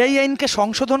 এই আইনকে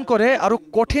সংশোধন করে আরো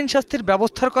কঠিন শাস্তির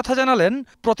ব্যবস্থার কথা জানালেন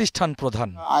প্রতিষ্ঠান প্রধান।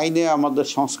 আইনে আমাদের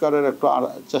সংস্কারের একটু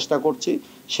চেষ্টা করছি,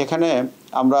 সেখানে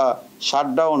আমরা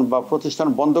শাটডাউন বা প্রতিষ্ঠান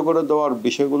বন্ধ করে দেওয়ার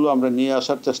বিষয়গুলো আমরা নিয়ে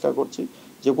আসার চেষ্টা করছি।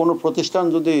 যে কোনো প্রতিষ্ঠান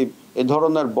যদি এ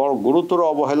ধরনের বড় গুরুতর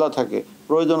অবহেলা থাকে,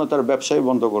 প্রয়োজনে তার ব্যবসায়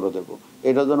বন্ধ করে দেব।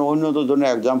 এটা যেন অন্যদের জন্য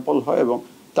এক্সাম্পল হয় এবং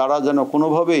তারা যেন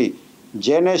কোনোভাবেই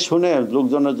জেনে শুনে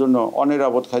লোকজনের জন্য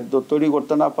অনিরাপদ খাদ্য তৈরি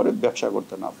করতে না পারে, ব্যবসা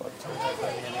করতে না পারে।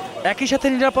 একই সাথে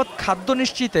নিরাপদ খাদ্য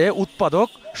নিশ্চিতে উৎপাদক,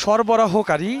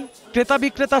 সরবরাহকারী, ক্রেতা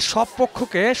বিক্রেতা সব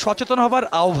পক্ষকে সচেতন হবার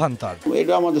আহ্বান তার।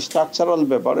 এটা আমাদের স্ট্রাকচারাল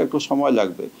ব্যাপার, একটু সময়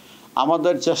লাগবে।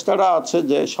 আমাদের চেষ্টাটা আছে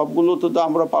যে সবগুলো তো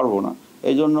আমরা পারবো না,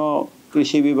 এই জন্য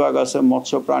কৃষি বিভাগ আছে,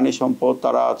 মৎস্য প্রাণী সম্পদ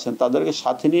তারা আছেন, তাদেরকে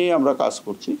সাথে নিয়েই আমরা কাজ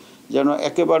করছি যেন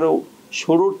একেবারে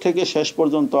শুরুর থেকে শেষ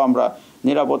পর্যন্ত আমরা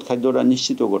নিরাপদ খাদ্যটা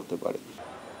নিশ্চিত করতে পারি।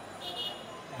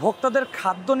 ভোক্তাদের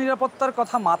খাদ্য নিরাপত্তার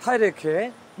কথা মাথায় রেখে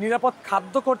নিরাপদ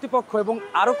খাদ্য কর্তৃপক্ষ এবং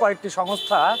আরও কয়েকটি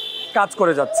সংস্থা কাজ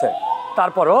করে যাচ্ছে।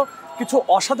 তারপরও কিছু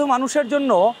অসাধু মানুষের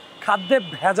জন্য খাদ্যে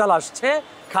ভেজাল আসছে,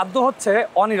 খাদ্য হচ্ছে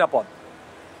অনিরাপদ।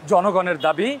 জনগণের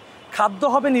দাবি খাদ্য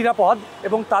হবে নিরাপদ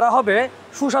এবং তারা হবে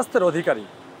সুস্বাস্থ্যের অধিকারী।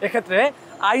 এক্ষেত্রে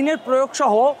আইনের প্রয়োগ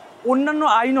সহ অন্যান্য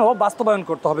আইনও বাস্তবায়ন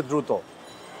করতে হবে দ্রুত।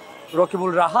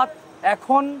 রকিবুল রাহাত,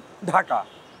 এখন, ঢাকা।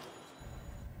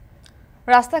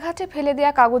 রাস্তাঘাটে ফেলে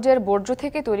দেওয়া কাগজের বর্জ্য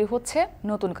থেকে তৈরি হচ্ছে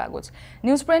নতুন কাগজ।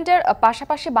 নিউজ প্রিন্টের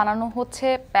পাশাপাশি বানানো হচ্ছে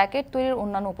প্যাকেট তৈরির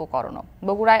অন্যান্য উপকরণও।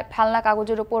 বগুড়ায় ফেলনা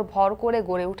কাগজের উপর ভর করে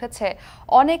গড়ে উঠেছে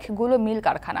অনেকগুলো মিল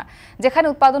কারখানা, যেখানে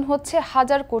উৎপাদন হচ্ছে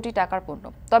হাজার কোটি টাকার পণ্য।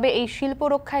 তবে এই শিল্প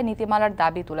রক্ষায় নীতিমালার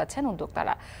দাবি তুলেছেন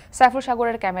উদ্যোক্তারা। সাইফুল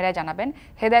সাগরের ক্যামেরায় জানাবেন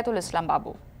হেদায়েতুল ইসলাম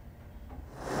বাবু।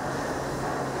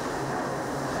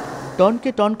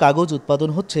 টনকে টন কাগজ উৎপাদন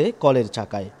হচ্ছে কলের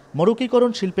চাকায়।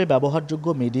 মরুকীকরণ শিল্পে ব্যবহারযোগ্য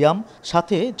মিডিয়াম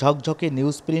সাথে ঝকঝকে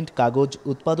নিউজ প্রিন্ট কাগজ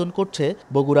উৎপাদন করছে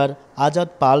বগুড়ার Azad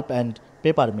pulp and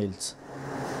paper mills.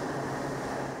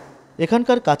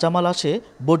 এখানকার কাঁচামাল আসে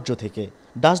বর্জ্য থেকে।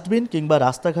 ডাস্টবিন কিংবা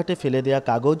রাস্তাঘাটে ফেলে দেয়া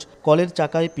কাগজ কলের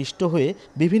চাকায় পিষ্ট হয়ে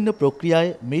বিভিন্ন প্রক্রিয়ায়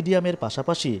মিডিয়ামের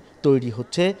পাশাপাশি তৈরি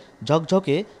হচ্ছে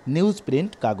ঝকঝকে নিউজ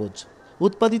প্রিন্ট কাগজ।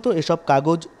 উৎপাদিত এসব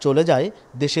কাগজ চলে যায়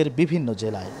দেশের বিভিন্ন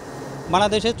জেলায়।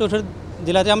 বাংলাদেশের 64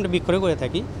 জেলাতে আমরা বিক্রয় করে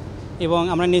থাকি এবং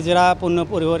আমরা নিজেরা পণ্য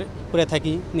পরিবহন করে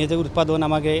থাকি। নিজের উৎপাদন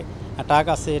আমাকে ট্রাক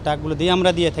আছে, ট্রাকগুলো দিয়ে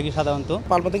আমরা দিয়ে থাকি সাধারণত।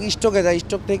 পাল্প থেকে স্টকে যায়,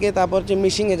 স্টক থেকে তারপর হচ্ছে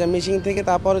মেশিনে যায়, মেশিন থেকে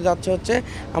তারপর যাচ্ছে হচ্ছে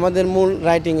আমাদের মূল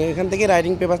রাইটিং, এখান থেকে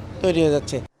রাইটিং পেপার তৈরি হয়ে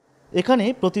যাচ্ছে। এখানে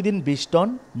প্রতিদিন 20 টন,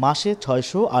 মাসে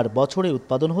 600 আর বছরে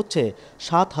উৎপাদন হচ্ছে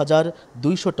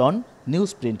 7200 টন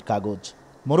নিউজ প্রিন্ট কাগজ।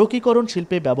 মরুকীকরণ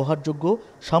শিল্পে ব্যবহারযোগ্য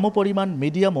সমপরিমাণ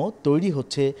মিডিয়ামও তৈরি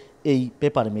হচ্ছে এই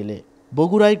পেপার মিলে।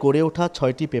 বগুড়ায় গড়ে ওঠা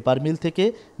 6টি পেপার মিল থেকে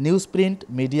নিউজ প্রিন্ট,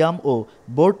 মিডিয়াম ও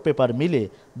বোর্ড পেপার মিলে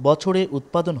বছরে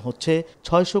উৎপাদন হচ্ছে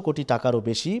 600 কোটি টাকারও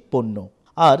বেশি পণ্য।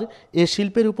 আর এ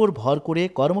শিল্পের উপর ভর করে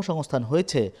কর্মসংস্থান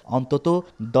হয়েছে অন্তত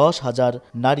 10,000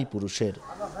 নারী পুরুষের।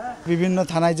 বিভিন্ন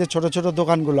থানায় যে ছোট ছোট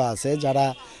দোকানগুলো আছে, যারা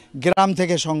গ্রাম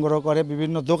থেকে সংগ্রহ করে,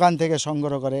 বিভিন্ন দোকান থেকে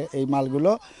সংগ্রহ করে এই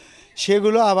মালগুলো,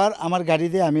 সেগুলো আবার আমার গাড়ি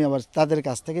দিয়ে আমি আবার তাদের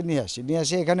কাছ থেকে নিয়ে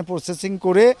আসি এখানে প্রসেসিং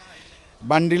করে,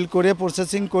 বান্ডিল করে,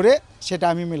 প্রসেসিং করে সেটা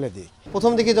আমি মিলে দিই।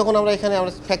 প্রথম দিকে যখন আমরা এখানে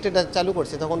আমরা ফ্যাক্টরিটা চালু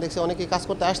করছি তখন দেখছি অনেকেই কাজ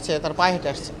করতে আসছে, তার পায়ে হেঁটে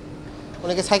আসছে,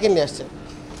 অনেকে সাইকেল নিয়ে আসছে।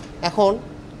 এখন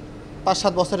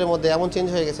 5-7 বছরের মধ্যে এমন চেঞ্জ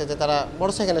হয়ে গেছে যে তারা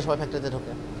বড় সাইকেলে সবাই ফ্যাক্টরিতে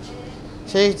ঢোকে।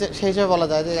 সেই হিসাবে বলা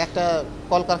যায় যে একটা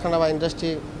কলকারখানা বা ইন্ডাস্ট্রি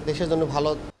দেশের জন্য ভালো।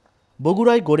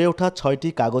 বগুড়ায় গড়ে ওঠা 6টি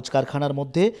কাগজ কারখানার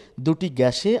মধ্যে 2টি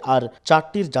গ্যাসে আর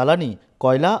 4টির জ্বালানি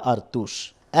কয়লা আর তুষ।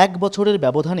 1 বছরের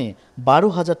ব্যবধানে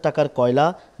 12,000 টাকার কয়লা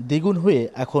দ্বিগুণ হয়ে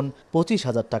এখন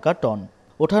 25,000 টাকা টন।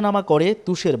 ওঠানামা করে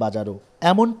তুষের বাজারও।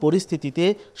 এমন পরিস্থিতিতে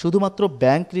শুধুমাত্র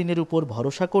ব্যাংক ঋণের উপর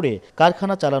ভরসা করে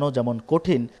কারখানা চালানো যেমন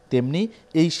কঠিন, তেমনি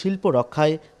এই শিল্প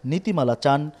রক্ষায় নীতিমালা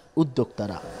চান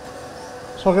উদ্যোক্তারা।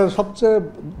 সরকারের সবচেয়ে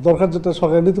দরকার যেটা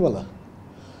সরকারের নীতিমালা,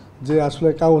 যে আসলে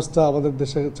কাগজটা আমাদের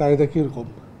দেশের চাহিদা কীরকম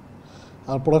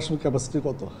আর প্রোডাকশন ক্যাপাসিটি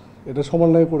কত, এটা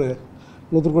সমন্বয় করে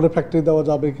নতুন করে ফ্যাক্টরি দেওয়া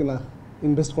যাবে কিনা,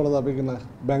 ইনভেস্ট করা যাবে কিনা,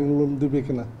 ব্যাংক লোন দিবে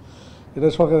কিনা, এটা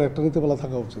সরকারের একটা নীতিমালা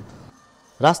থাকা উচিত।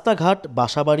 রাস্তাঘাট,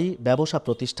 বাসাবাড়ি, ব্যবসা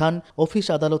প্রতিষ্ঠান, অফিস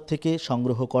আদালত থেকে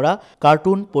সংগ্রহ করা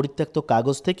কার্টুন, পরিত্যক্ত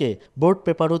কাগজ থেকে বোর্ড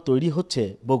পেপারও তৈরি হচ্ছে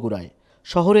বগুড়ায়।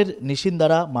 শহরের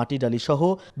নিশিন্দারা, মাটিডালি সহ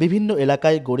বিভিন্ন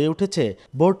এলাকায় গড়ে উঠেছে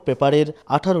বোর্ড পেপারের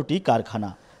 18টি কারখানা।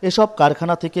 এসব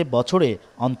কারখানা থেকে বছরে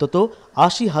অন্তত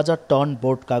 80,000 টন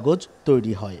বোর্ড কাগজ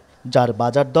তৈরি হয়, যার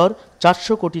বাজার দর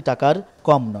 400 কোটি টাকার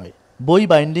কম নয়। বই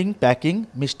বাইন্ডিং, প্যাকিং,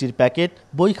 মিষ্টির প্যাকেট,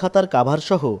 বই খাতার কাভার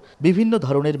সহ বিভিন্ন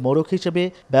ধরনের মোড়ক হিসেবে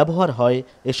ব্যবহার হয়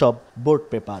এসব বোর্ড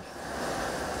পেপার।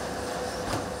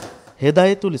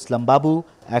 হেদায়েতুল ইসলাম বাবু,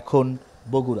 এখন,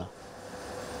 বগুড়া।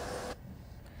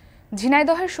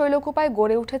 ঝিনাইদহের শৈলকুপায়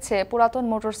গড়ে উঠেছে পুরাতন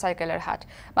মোটরসাইকেলের হাট।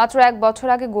 মাত্র 1 বছর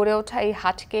আগে গড়ে ওঠা এই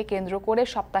হাটকে কেন্দ্র করে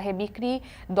সপ্তাহে বিক্রি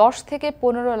 10 থেকে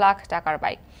 15 লাখ টাকার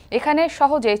বাইক। এখানে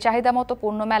সহজেই চাহিদা মতো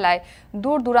পণ্য মেলায়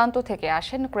দূর দূরান্ত থেকে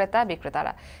আসেন ক্রেতা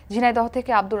বিক্রেতারা। ঝিনাইদহ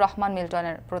থেকে আব্দুর রহমান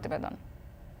মিল্টনের প্রতিবেদন।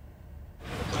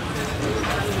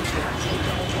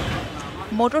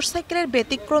 মোটরসাইকেলের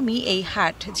ব্যতিক্রমী এই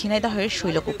হাট ঝিনাইদহের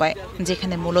শৈলকুপায়,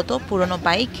 যেখানে মূলত পুরনো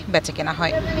বাইক বেচাকেনা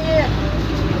হয়।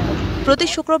 প্রতি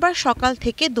শুক্রবার সকাল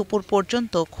থেকে দুপুর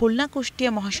পর্যন্ত খুলনা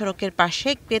কুষ্টিয়া মহাসড়কের পাশে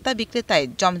ক্রেতা বিক্রেতায়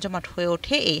জমজমাট হয়ে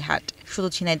ওঠে এই হাট। শুধু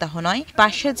ঝিনাইদহ নয়,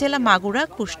 পাশের জেলা মাগুরা,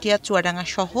 কুষ্টিয়া, চুয়াডাঙ্গা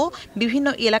সহ বিভিন্ন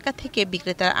এলাকা থেকে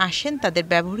বিক্রেতারা আসেন তাদের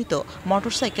ব্যবহৃত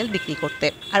মোটরসাইকেল বিক্রি করতে।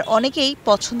 আর অনেকেই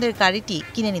পছন্দের গাড়িটি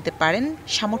কিনে নিতে পারেন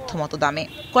সামর্থ্যমতো দামে।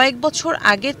 কয়েক বছর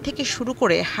আগের থেকে শুরু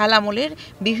করে হাল আমলের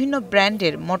বিভিন্ন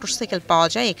ব্র্যান্ডের মোটরসাইকেল পাওয়া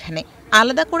যায় এখানে।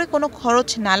 আলাদা করে কোনো খরচ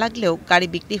না লাগলেও গাড়ি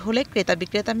বিক্রি হলে ক্রেতা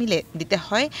বিক্রেতা মিলে দিতে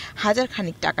হয় হাজার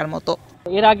খানিক টাকার মতো।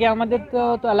 এর আগে আমাদের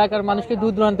তো এলাকার মানুষকে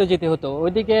দূর দূরান্তে যেতে হতো।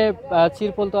 ওইদিকে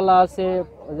চিরপলতলা আছে,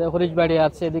 হরিশবাড়ি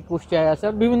আছে, এদিকে কুষ্টিয়ায় আছে,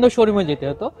 বিভিন্ন শোরুমে যেতে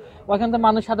হতো। ওখান থেকে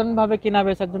মানুষ সাধারণভাবে কেনা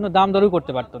বেচার জন্য দাম দরও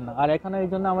করতে পারতো না। আর এখানে এই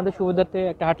জন্য আমাদের সুবিধাতে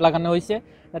একটা হাট লাগানো হয়েছে,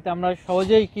 যাতে আমরা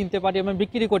সহজেই কিনতে পারি এবং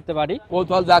বিক্রি করতে পারি।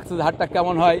 কৌতূহল জাগছে হাটটা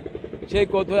কেমন হয়, সেই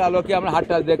কৌতূহল আলোকে আমরা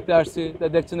হাটটা দেখতে আসছি।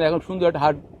 দেখছেন এখন সুন্দর একটা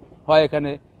হাট হয়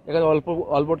এখানে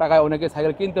অল্প টাকায় অনেকে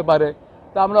সাইকেল কিনতে পারে।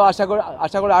 তো আমরা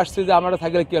আশা করে আসছি যে আমরা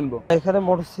সাইকেল কিনবো। এখানে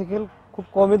মোটরসাইকেল খুব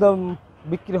কমই দাম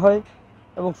বিক্রি হয়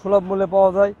এবং সুলভ মূল্যে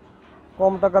পাওয়া যায়,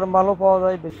 কম টাকার মালও পাওয়া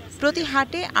যায়। প্রতি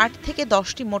হাটে 8 থেকে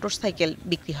 10টি মোটরসাইকেল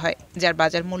বিক্রি হয়, যার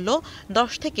বাজার মূল্য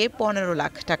 10 থেকে 15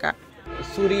 লাখ টাকা।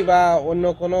 চুরি বা অন্য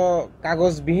কোনো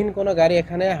কাগজবিহীন কোনো গাড়ি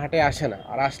এখানে হাটে আসে না,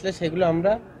 আর আসলে সেগুলো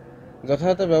আমরা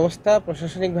যথাযথ ব্যবস্থা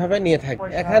প্রশাসনিকভাবে নিয়ে থাকি।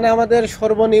 এখানে আমাদের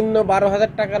সর্বনিম্ন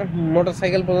 12,000 টাকার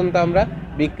মোটরসাইকেল পর্যন্ত আমরা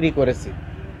বিক্রি করেছি।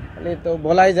 তাহলে তো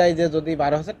বলাই যায় যে যদি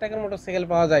 12,000 টাকার মোটরসাইকেল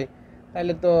পাওয়া যায়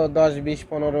তাহলে তো 10, 20,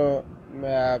 15,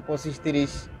 25,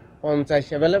 30, 50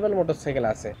 অ্যাভেলেবেল মোটরসাইকেল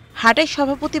আছে। হাটের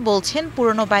সভাপতি বলছেন,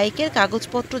 পুরনো বাইকের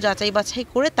কাগজপত্র যাচাই বাছাই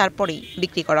করে তারপরেই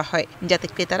বিক্রি করা হয়, যাতে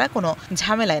ক্রেতারা কোনো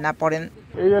ঝামেলায় না পড়েন।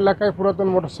 এই এলাকায় পুরাতন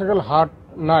মোটরসাইকেল হাট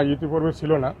না, ইতিপূর্বে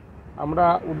ছিল না। আমরা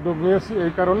উদ্যোগ নিয়েছি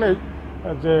এই কারণেই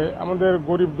যে আমাদের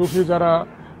গরিব দুঃখী যারা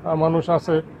মানুষ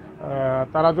আছে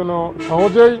তারা যেন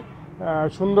সহজেই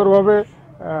সুন্দরভাবে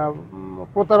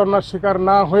প্রতারণার শিকার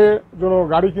না হয়ে যেন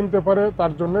গাড়ি কিনতে পারে,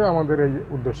 তার জন্য আমাদের এই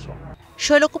উদ্দেশ্য।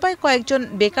 শৈলকুপায় কয়েকজন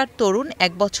বেকার তরুণ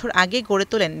 1 বছর আগে গড়ে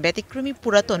তোলেন ব্যতিক্রমী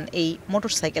পুরাতন এই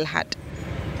মোটরসাইকেল হাট।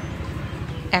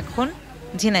 এখন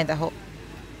ঝিনাইদহ।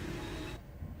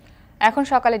 এখন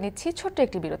সকালে নিচ্ছি ছোট্ট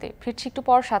একটি বিরতি, ফিরছি একটু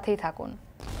পর, সাথেই থাকুন।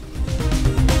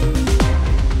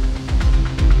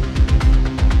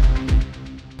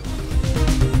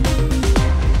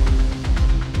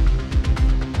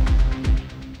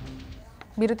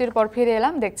 বিরতির পর ফিরে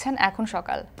এলাম, দেখছেন এখন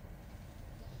সকাল।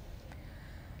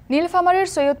 নীলফামারীর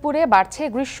সৈয়দপুরে বাড়ছে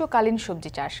গ্রীষ্মকালীন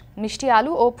সবজি চাষ। মিষ্টি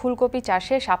আলু ও ফুলকপি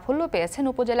চাষে সাফল্য পেয়েছেন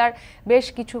উপজেলার বেশ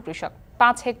কিছু কৃষক।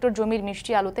 5 হেক্টর জমির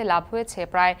মিষ্টি আলুতে লাভ হয়েছে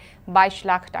প্রায় 22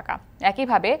 লাখ টাকা।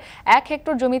 একইভাবে 1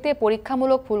 হেক্টর জমিতে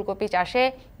পরীক্ষামূলক ফুলকপি চাষে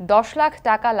 10 লাখ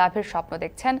টাকা লাভের স্বপ্ন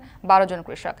দেখছেন 12 জন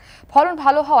কৃষক। ফলন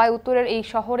ভালো হওয়ায় উত্তরের এই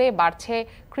শহরে বাড়ছে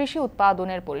কৃষি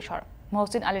উৎপাদনের পরিসর।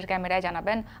 মহসিন আলীর ক্যামেরায়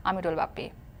জানাবেন আমিরুল বাপ্পি।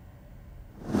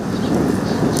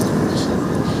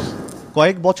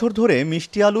 কয়েক বছর ধরে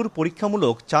মিষ্টি আলুর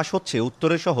পরীক্ষামূলক চাষ হচ্ছে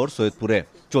উত্তরের শহর সৈয়দপুরে।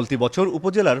 চলতি বছর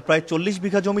উপজেলার প্রায় 40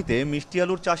 বিঘা জমিতে মিষ্টি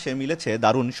আলুর চাষে মিলেছে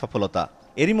দারুণ সফলতা।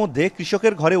 এরই মধ্যে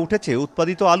কৃষকের ঘরে উঠেছে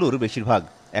উৎপাদিত আলুর বেশিরভাগ।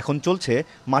 এখন চলছে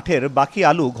মাঠের বাকি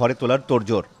আলু ঘরে তোলার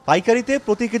তোড়জোড়। পাইকারিতে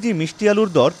প্রতি কেজি মিষ্টি আলুর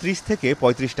দর 30 থেকে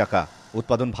 35 টাকা।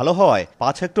 উৎপাদন ভালো হওয়ায়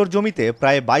 5 হেক্টর জমিতে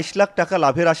প্রায় 22 লাখ টাকা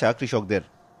লাভের আশা কৃষকদের।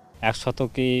 1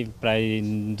 শতকে প্রায়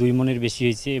 2 মনের বেশি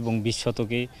হয়েছে এবং 20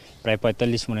 শতকে প্রায়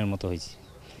 45 মনের মতো হয়েছে।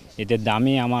 এদের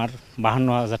দামে আমার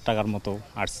 52,000 টাকার মতো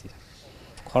আসছে।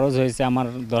 খরচ হয়েছে আমার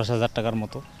 10,000 টাকার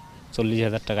মতো,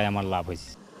 40,000 টাকায় আমার লাভ হয়েছে।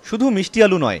 শুধু মিষ্টি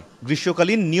আলু নয়,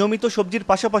 গ্রীষ্মকালীন নিয়মিত সবজির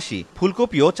পাশাপাশি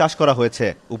ফুলকপিও চাষ করা হয়েছে।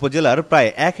 উপজেলার প্রায়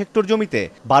 1 হেক্টর জমিতে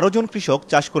 12 জন কৃষক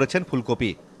চাষ করেছেন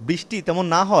ফুলকপি। বৃষ্টি তেমন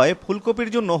না হয় ফুলকপির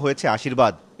জন্য হয়েছে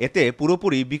আশীর্বাদ। এতে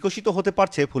পুরোপুরি বিকশিত হতে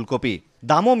পারছে ফুলকপি।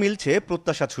 দামও মিলছে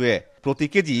প্রত্যাশা ছুঁয়ে। প্রতি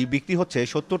কেজি বিক্রি হচ্ছে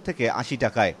 70 থেকে 80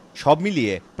 টাকায়। সব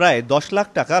মিলিয়ে প্রায় 10 লাখ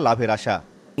টাকা লাভের আশা।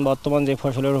 বর্তমান যে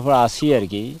ফসলের উপর আসি আর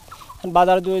কি,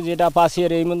 বাজার যেটা পাচ্ছি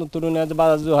আর এই মতো তুলনায়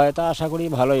বাজার যে হয় তা আশা করি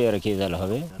ভালোই আর কি রেজাল্ট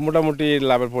হবে। মোটামুটি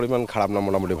লাভের পরিমাণ খারাপ না,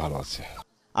 মোটামুটি ভালো আছে।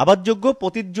 আবাদযোগ্য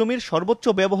পতিত জমির সর্বোচ্চ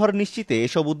ব্যবহার নিশ্চিতে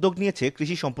এসব উদ্যোগ নিয়েছে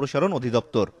কৃষি সম্প্রসারণ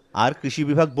অধিদপ্তর। আর কৃষি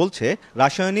বিভাগ বলছে,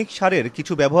 রাসায়নিক সারের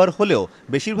কিছু ব্যবহার হলেও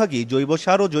বেশিরভাগই জৈব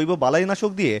সার ও জৈব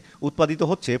বালাইনাশক দিয়ে উৎপাদিত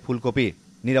হচ্ছে ফুলকপি।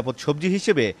 নিরাপদ সবজি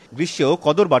হিসেবে গ্রীষ্মেও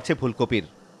কদর বাড়ছে ফুলকপির।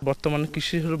 বর্তমানে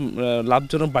কৃষি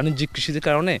লাভজনক বাণিজ্যিক কৃষির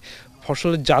কারণে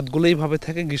ফসলের জাতগুলোই ভাবে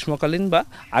থাকে গ্রীষ্মকালীন বা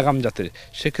আগাম জাতের।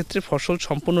 সেক্ষেত্রে ফসল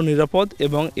সম্পূর্ণ নিরাপদ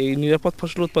এবং এই নিরাপদ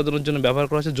ফসল উৎপাদনের জন্য ব্যবহার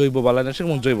করা হচ্ছে জৈব বালাইনাশক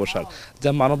এবং জৈব সার, যা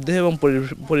মানবদেহ এবং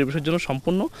পরিবেশের জন্য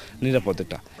সম্পূর্ণ নিরাপদ।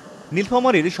 এটা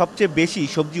নীলফামারীর সবচেয়ে বেশি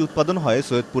সবজি উৎপাদন হয়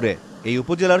সৈয়দপুরে। এই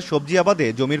উপজেলার সবজি আবাদে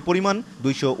জমির পরিমাণ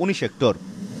 219 হেক্টর।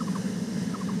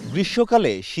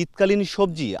 গ্রীষ্মকালে শীতকালীন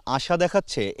সবজি আশা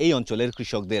দেখাচ্ছে এই অঞ্চলের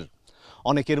কৃষকদের।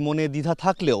 অনেকের মনে দ্বিধা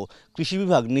থাকলেও কৃষি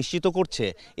বিভাগ নিশ্চিত করছে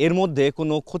এর মধ্যে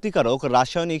কোনো ক্ষতিকারক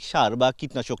রাসায়নিক সার বা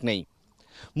কীটনাশক নেই।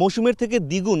 মৌসুমের থেকে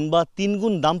দ্বিগুণ বা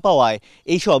তিনগুণ দাম পাওয়ায়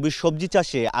এইসব সবজি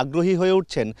চাষে আগ্রহী হয়ে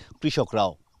উঠছেন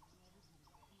কৃষকরাও।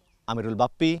 আমিরুল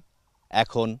বাপ্পি,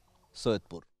 এখন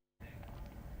সৈয়দপুর।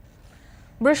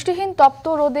 বৃষ্টিহীন তপ্ত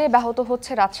রোদে ব্যাহত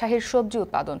হচ্ছে রাজশাহীর সবজি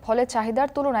উৎপাদন, ফলে চাহিদার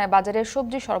তুলনায় বাজারে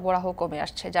সবজি সরবরাহ কমে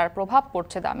আসছে, যার প্রভাব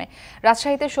পড়ছে দামে।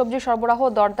 রাজশাহীতে সবজি সরবরাহ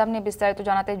দরদাম নিয়ে বিস্তারিত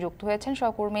জানাতে যুক্ত হয়েছেন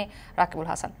সহকর্মী রাকিবুল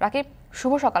হাসান। রাকিব,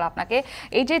 শুভ সকাল আপনাকে।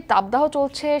 এই যে তাপদাহ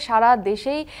চলছে সারা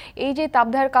দেশেই, এই যে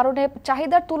তাপদাহের কারণে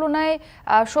চাহিদার তুলনায়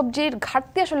সবজির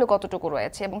ঘাটতি আসলে কতটুকু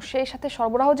রয়েছে এবং সেই সাথে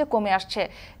সরবরাহ যে কমে আসছে,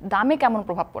 দামে কেমন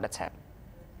প্রভাব পড়েছে?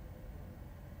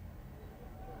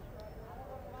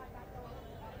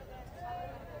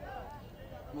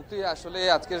 মুক্তি, আসলে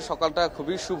আজকের সকালটা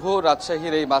খুবই শুভ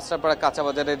রাজশাহীর এই মাস্টারপাড়া কাঁচা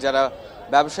বাজারের যারা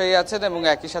ব্যবসায়ী আছেন এবং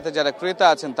একই সাথে যারা ক্রেতা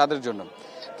আছেন তাদের জন্য।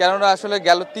 কেননা আসলে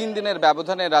গেল 3 দিনের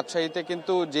ব্যবধানে রাজশাহীতে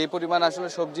কিন্তু যে পরিমাণ আসলে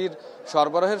সবজির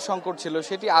সরবরাহের সংকট ছিল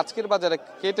সেটি আজকের বাজারে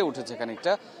কেটে উঠেছে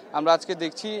খানিকটা। আমরা আজকে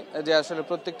দেখছি যে আসলে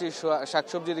প্রত্যেকটি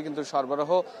শাকসবজির কিন্তু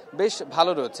সরবরাহ বেশ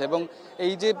ভালো রয়েছে এবং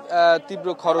এই যে তীব্র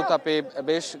খরতাপে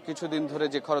বেশ কিছুদিন ধরে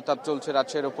যে খরতাপ চলছে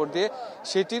রাজশাহীর ওপর দিয়ে,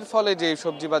 সেটির ফলে যে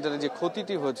সবজি বাজারে যে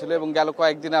ক্ষতিটি হয়েছিল এবং গেল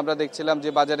কয়েকদিনে আমরা দেখছিলাম যে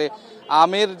বাজারে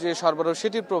আমের যে সরবরাহ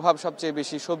সেটির প্রভাব সবচেয়ে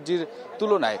বেশি সবজির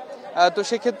তুলনায়। তো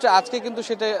সেক্ষেত্রে আজকে কিন্তু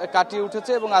সেটা কাটিয়ে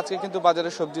উঠেছে এবং আজকে কিন্তু বাজারে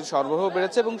সবজির সরবরাহ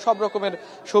বেড়েছে এবং সব রকমের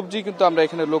সবজি কিন্তু আমরা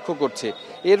এখানে লক্ষ্য করছি।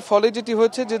 এর ফলে যেটি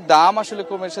হচ্ছে যে দাম আসলে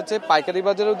কমে এসেছে, পাইকারি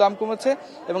বাজারেও দাম কমেছে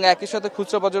এবং একই সাথে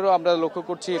খুচরা বাজারেও আমরা লক্ষ্য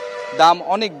করছি দাম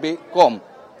অনেক কম।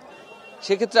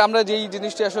 সেক্ষেত্রে আমরা যেই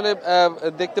জিনিসটি আসলে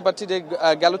দেখতে পাচ্ছি যে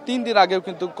গেল 3 দিন আগেও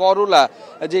কিন্তু করলা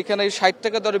যেখানে 60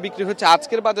 টাকা দরে বিক্রি হচ্ছে,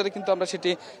 আজকের বাজারে কিন্তু আমরা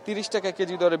সেটি 30 টাকা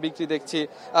কেজি দরে বিক্রি দেখছি।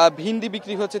 ভিন্ডি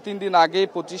বিক্রি হচ্ছে 3 দিন আগে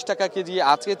 25 টাকা কেজি,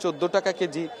 আজকে 14 টাকা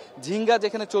কেজি। ঝিঙ্গা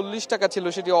যেখানে 40 টাকা ছিল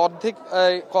সেটি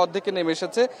অর্ধেকে নেমে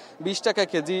এসেছে, 20 টাকা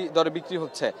কেজি দরে বিক্রি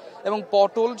হচ্ছে। এবং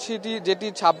পটল যেটি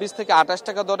 26 থেকে 28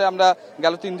 টাকা দরে আমরা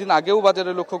গেল 3 দিন আগেও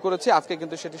বাজারে লক্ষ্য করেছি, আজকে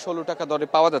কিন্তু সেটি 16 টাকা দরে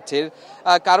পাওয়া যাচ্ছে। এর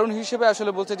কারণ হিসেবে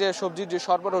আসলে বলছে যে সবজির যে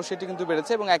সরবরাহ সেটি কিন্তু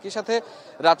বেড়েছে এবং একই সাথে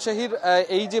রাজশাহীর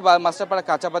এই যে মাস্টারপাড়া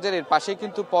কাঁচা বাজার, এর পাশেই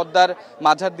কিন্তু পদ্মার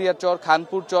মাঝারদিয়া চর,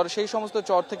 খানপুর চর, সেই সমস্ত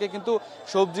চর থেকে কিন্তু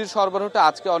সবজির সরবরাহটা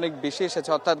আজকে অনেক বেশি এসেছে।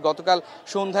 অর্থাৎ গতকাল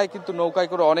সন্ধ্যায় কিন্তু নৌকায়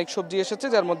করে অনেক সবজি এসেছে,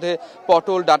 যার মধ্যে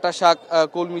পটল, ডাঁটা শাক,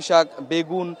 কলমি শাক,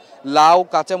 বেগুন, লাউ,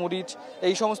 কাঁচামরিচ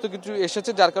এই সমস্ত কিছু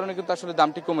এসেছে, যার কারণে কিন্তু আসলে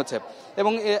দামটি কমেছে।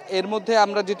 এবং এর মধ্যে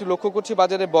আমরা যেটি লক্ষ্য করছি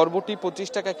বাজারে বরবটি 25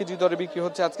 টাকা কেজি দরে বিক্রি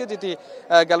হচ্ছে আজকে, যেটি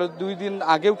গেল 2 দিন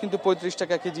আগেও কিন্তু 35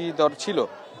 টাকা কেজি দর ছিল।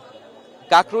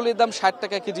 কাঁকরোলের দাম 60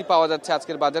 টাকা কেজি পাওয়া যাচ্ছে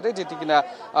আজকের বাজারে, যেটি কিনা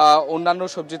অন্যান্য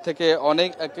সবজির থেকে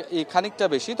খানিকটা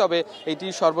বেশি, তবে এটি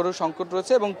সরবরাহ সংকট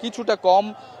রয়েছে এবং কিছুটা কম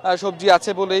সবজি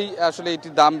আছে বলেই আসলে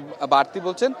এটির দাম বাড়তি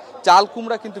বলছেন। চাল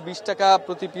কুমড়া কিন্তু 20 টাকা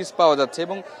প্রতি পিস পাওয়া যাচ্ছে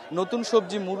এবং নতুন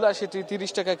সবজি মূলা সেটি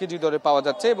 30 টাকা কেজি দরে পাওয়া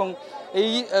যাচ্ছে। এবং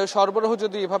এই সরবরাহ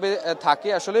যদি এভাবে থাকে,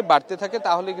 আসলে বাড়তে থাকে,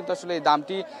 তাহলে কিন্তু আসলে এই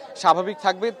দামটি স্বাভাবিক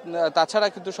থাকবে। তাছাড়া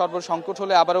কিন্তু সরবরাহ সংকট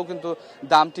হলে আবারও কিন্তু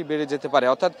দামটি বেড়ে যেতে পারে।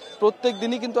 অর্থাৎ প্রত্যেক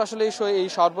দিনই কিন্তু আসলে এই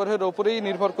সরবরাহের উপরেই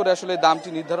নির্ভর করে আসলে দামটি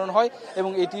নির্ধারণ হয়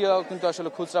এবং এটিও কিন্তু আসলে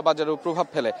খুচরা বাজারেও প্রভাব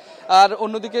ফেলে। আর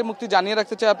অন্যদিকে মুক্তি জানিয়ে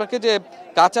রাখতে চাই আপনাকে যে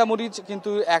কাঁচা মরিচ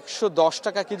কিন্তু 110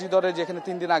 টাকা কেজি দরে, যেখানে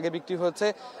 3 দিন আগে বিক্রি হয়েছে।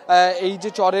 এই যে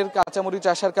চরের কাঁচা মরিচ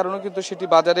আসার কারণে কিন্তু সেটি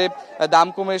বাজারে দাম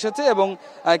কমে এসেছে এবং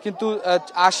কিন্তু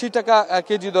 80 টাকা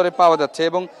কেজি দরে পাওয়া যাচ্ছে।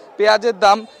 এবং পেঁয়াজের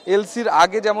দাম এলসির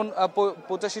আগে যেমন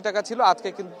 85 টাকা ছিল, আজকে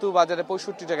কিন্তু বাজারে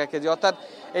 65 টাকা কেজি। অর্থাৎ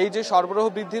এই যে সরবরাহ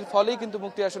বৃদ্ধির ফলেই কিন্তু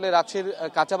মুক্তি আসলে রাজশাহীর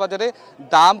কাঁচা বাজারে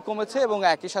দাম কমেছে এবং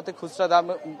একই সাথে খুচরা দাম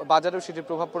বাজারেও সেটির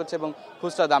প্রভাব পড়েছে এবং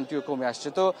খুচরা দামটিও কমে আসছে।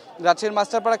 তো রাজশাহীর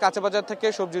মাস্টারপাড়া কাঁচা বাজার থেকে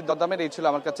সবজির দরদামের এই ছিল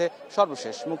আমার কাছে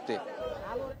সর্বশেষ। মুক্তি।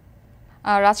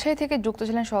 রাজশাহী থেকে যুক্ত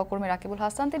ছিলেন সহকর্মী রাকিবুল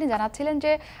হাসান। তিনি জানাচ্ছিলেন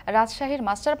যে রাজশাহীর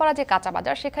মাস্টারপাড়া যে কাঁচা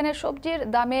বাজার, সেখানে সবজির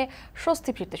দামে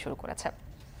স্বস্তি ফিরতে শুরু করেছে।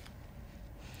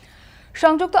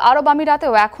 সংযুক্ত আরব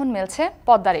আমিরাতেও এখন মিলছে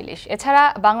পদ্মার ইলিশ। এছাড়া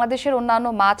বাংলাদেশের অন্যান্য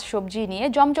মাছ সবজি নিয়ে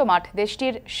জমজমাট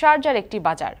দেশটির শারজার একটি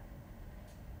বাজার।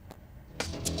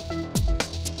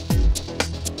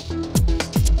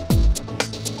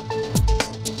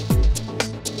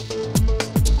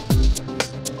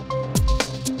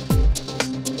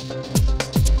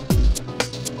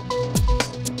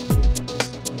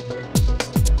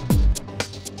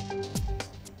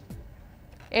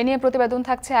 এ নিয়ে প্রতিবেদন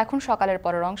থাকছে এখন সকালের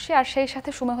পরের অংশে, আর সেই সাথে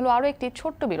সময় হলো আরও একটি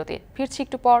ছোট্ট বিরতি। ফিরছি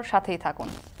একটু পর, সাথেই থাকুন।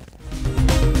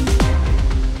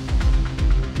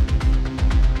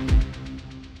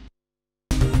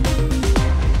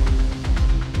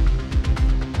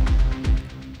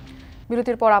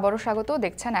 বিরতির পর আবারও স্বাগত,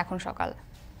 দেখছেন এখন সকাল।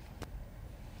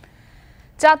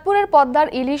 চাঁদপুরের পদ্মার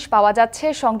ইলিশ পাওয়া যাচ্ছে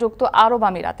সংযুক্ত আরব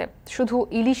আমিরাতে। শুধু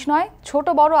ইলিশ নয়, ছোট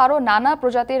বড় আরও নানা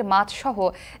প্রজাতির মাছ সহ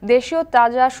দেশীয়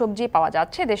তাজা সবজি পাওয়া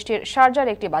যাচ্ছে দেশটির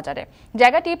শারজার একটি বাজারে।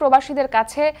 জায়গাটি প্রবাসীদের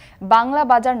কাছে বাংলা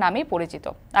বাজার নামে পরিচিত।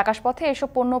 আকাশপথে এসব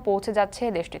পণ্য পৌঁছে যাচ্ছে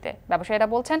দেশটিতে। ব্যবসায়ীরা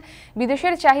বলছেন,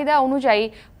 বিদেশের চাহিদা অনুযায়ী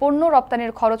পণ্য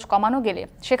রপ্তানির খরচ কমানো গেলে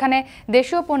সেখানে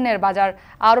দেশীয় পণ্যের বাজার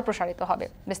আরও প্রসারিত হবে।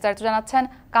 বিস্তারিত জানাচ্ছেন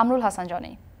কামরুল হাসান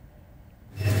জনি।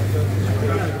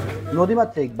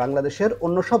 নদীমাতৃক বাংলাদেশের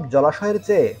অন্য সব জলাশয়ের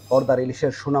চেয়ে পদ্মার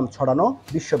ইলিশের সুনাম ছড়ানো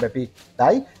বিশ্বব্যাপী।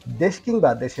 তাই দেশ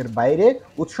কিংবা দেশের বাইরে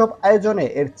উৎসব আয়োজনে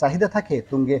এর চাহিদা থাকে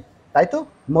তুঙ্গে। তাই তো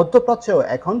মধ্যপ্রাচ্যেও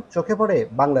এখন চোখে পড়ে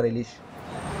বাংলার ইলিশ।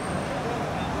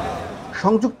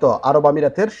 সংযুক্ত আরব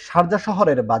আমিরাতের শারজা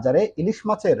শহরের বাজারে ইলিশ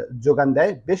মাছের যোগান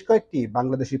দেয় বেশ কয়েকটি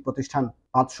বাংলাদেশি প্রতিষ্ঠান।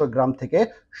 500 গ্রাম থেকে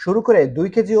শুরু করে 2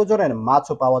 কেজি ওজনের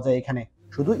মাছও পাওয়া যায় এখানে।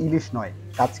 শুধু ইলিশ নয়,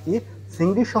 কাচকি,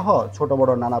 চিংড়ি সহ ছোট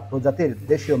বড় নানা প্রজাতির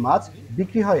দেশীয় মাছ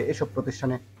বিক্রি হয় এসব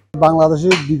প্রতিষ্ঠানে। বাংলাদেশি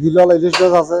 2 কিলো ইলিশ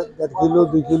মাছ আছে, 1.5 কিলো,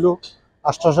 2 কিলো,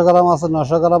 800 গ্রাম আছে,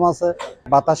 900 গ্রাম আছে,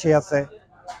 বাতাসি আছে,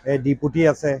 ডিপুটি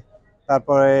আছে,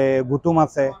 তারপরে গুতুম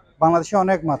আছে। বাংলাদেশে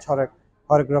অনেক মাছ,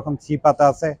 হরেক রকম চিপাতা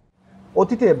আছে।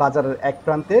 অতীতে বাজারের এক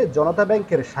প্রান্তে জনতা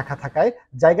ব্যাংকের শাখা থাকায়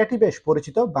জায়গাটি বেশ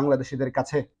পরিচিত বাংলাদেশিদের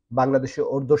কাছে। বাংলাদেশি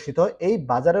অধ্যুষিত এই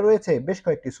বাজারে রয়েছে বেশ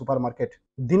কয়েকটি সুপারমার্কেট।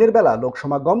 দিনের বেলা লোক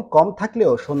সমাগম কম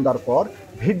থাকলেও সন্ধ্যার পর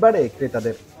ভিড় বাড়ে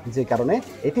ক্রেতাদের, যে কারণে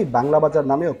এটি বাংলা বাজার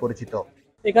নামেও পরিচিত।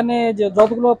 এখানে যে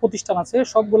যতগুলো প্রতিষ্ঠান আছে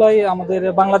সবগুলাই আমাদের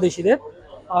বাংলাদেশিদের।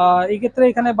 এই ক্ষেত্রে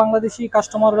এখানে বাংলাদেশি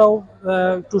কাস্টমাররাও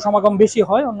একটু সমাগম বেশি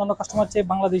হয়, অন্যান্য কাস্টমার চেয়ে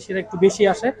বাংলাদেশিরা একটু বেশি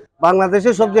আসে।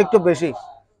 বাংলাদেশের সবজি একটু বেশি,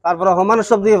 তারপরে রহমানের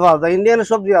সবজি পাওয়া যায়, ইন্ডিয়ানের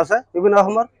সবজি আছে বিভিন্ন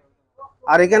রকমের।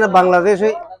 আর এখানে বাংলাদেশে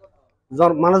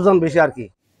মানুষজন বেশি আর কি।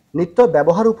 নিত্য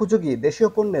ব্যবহার উপযোগী দেশীয়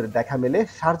পণ্যের দেখা মেলে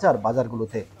শারজার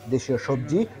বাজারগুলোতে। দেশীয়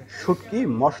সবজি, শুটকি,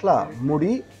 মশলা,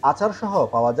 মুড়ি, আচার সহ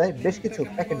পাওয়া যায় বেশ কিছু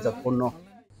প্যাকেটজাত পণ্য।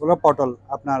 ওগুলো পটল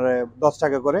আপনার 10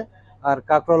 টাকা করে, আর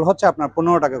কাঁকরোল হচ্ছে আপনার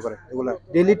 15 টাকা করে। এগুলো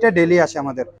ডেলি আসে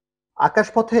আমাদের।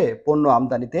 আকাশপথে পণ্য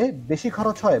আমদানিতে বেশি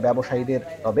খরচ হয় ব্যবসায়ীদের,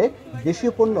 তবে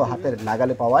দেশীয় পণ্য হাতের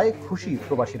নাগালে পাওয়ায় খুশি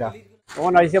প্রবাসীরা।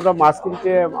 তখন আইসি আমরা মাছ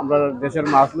কিনতে, আমরা দেশের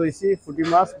মাছ লইছি, ফুটি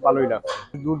মাছ ভালোই লাগছে।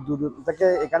 দূর থেকে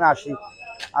এখানে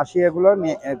আসি এগুলো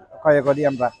নিয়ে ক্রয় করি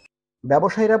আমরা।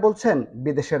 ব্যবসায়ীরা বলছেন,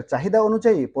 বিদেশের চাহিদা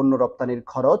অনুযায়ী পণ্য রপ্তানির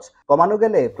খরচ কমানো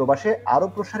গেলে প্রবাসে আরো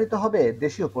প্রসারিত হবে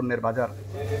দেশীয় পণ্যের বাজার।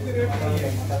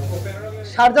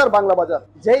 শারজার বাংলা বাজার,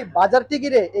 যেই বাজারটি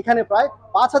ঘিরে এখানে প্রায়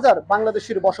 5000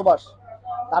 বাংলাদেশির বসবাস।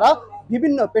 তারা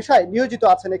বিভিন্ন পেশায় নিয়োজিত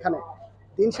আছেন এখানে।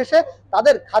 দিন শেষে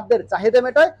তাদের খাদ্যের চাহিদা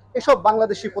মেটায় এসব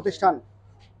বাংলাদেশি প্রতিষ্ঠান।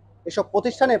 এসব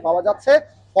প্রতিষ্ঠানে পাওয়া যাচ্ছে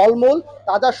ফলমূল,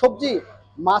 তাজা সবজি,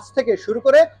 মাছ থেকে শুরু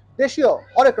করে দেশীয়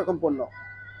হরেক রকম পণ্য।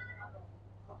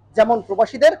 যেমন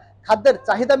প্রবাসীদের খাদ্যের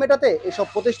চাহিদা মেটাতে এসব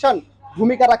প্রতিষ্ঠান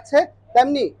ভূমিকা রাখছে,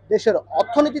 তেমনি দেশের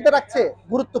অর্থনীতিতে রাখছে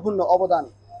গুরুত্বপূর্ণ অবদান।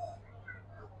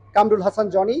 কামরুল হাসান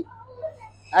জনি,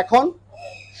 এখন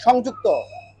সংযুক্ত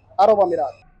আরব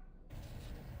আমিরাত।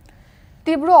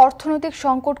 তীব্র অর্থনৈতিক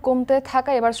সংকট কমতে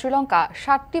থাকা এবার শ্রীলঙ্কা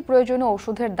 60টি প্রয়োজনীয়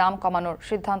ওষুধের দাম কমানোর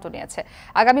সিদ্ধান্ত নিয়েছে।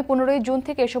 আগামী 15 জুন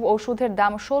থেকে এসব ওষুধের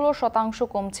দাম 16%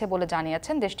 কমছে বলে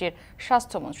জানিয়েছেন দেশটির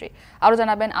স্বাস্থ্যমন্ত্রী। আরও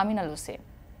জানাবেন আমিনা লুসি।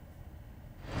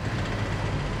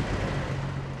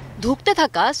 ধুঁকতে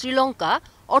থাকা শ্রীলঙ্কা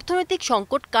অর্থনৈতিক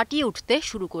সংকট কাটিয়ে উঠতে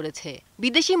শুরু করেছে।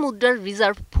 বিদেশি মুদ্রার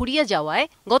রিজার্ভ ফুরিয়ে যাওয়ায়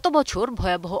গত বছর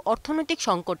ভয়াবহ অর্থনৈতিক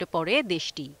সংকটে পড়ে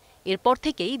দেশটি। এরপর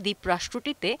থেকেই দ্বীপ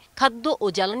রাষ্ট্রটিতে খাদ্য ও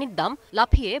জ্বালানির দাম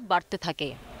লাফিয়ে বাড়তে থাকে।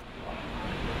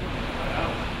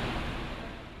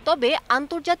 তবে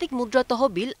আন্তর্জাতিক মুদ্রা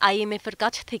তহবিল IMF এর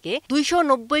কাছ থেকে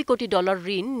 $290 কোটি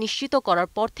ঋণ নিশ্চিত করার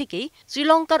পর থেকেই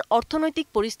শ্রীলঙ্কার অর্থনৈতিক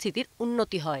পরিস্থিতির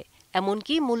উন্নতি হয়।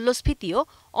 এমনকি মূল্যস্ফীতিও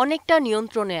অনেকটা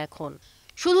নিয়ন্ত্রণে এখন।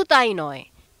 শুধু তাই নয়,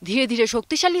 ধীরে ধীরে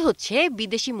শক্তিশালী হচ্ছে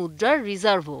বিদেশি মুদ্রার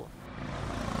রিজার্ভও।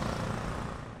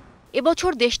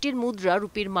 এবছর দেশটির মুদ্রা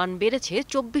রুপির মান বেড়েছে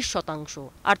 24%।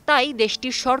 আর তাই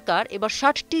দেশটির সরকার এবার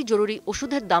 60টি জরুরি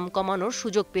ওষুধের দাম কমানোর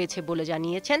সুযোগ পেয়েছে বলে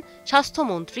জানিয়েছেন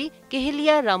স্বাস্থ্যমন্ত্রী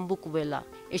কেহেলিয়া রাম্বুকুয়েলা।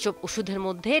 এসব ওষুধের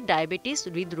মধ্যে ডায়াবেটিস,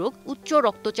 হৃদরোগ, উচ্চ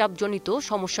রক্তচাপজনিত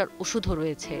সমস্যার ওষুধও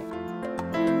রয়েছে।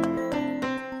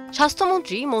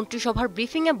 স্বাস্থ্যমন্ত্রী মন্ত্রিসভার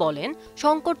ব্রিফিংয়ে বলেন,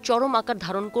 সংকট চরম আকার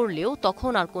ধারণ করলেও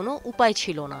তখন আর কোনো উপায়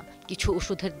ছিল না। কিছু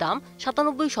ওষুধের দাম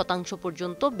 97%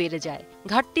 পর্যন্ত বেড়ে যায়।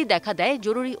 ঘাটতি দেখা দেয়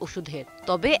জরুরি ওষুধের।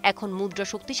 তবে এখন মুদ্রা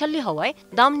শক্তিশালী হওয়ায়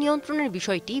দাম নিয়ন্ত্রণের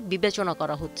বিষয়টি বিবেচনা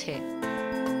করা হচ্ছে।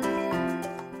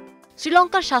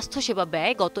 শ্রীলঙ্কার স্বাস্থ্যসেবা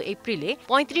ব্যয় গত এপ্রিলে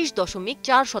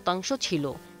 35.4% ছিল।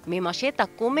 মে মাসে তা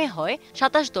কমে হয়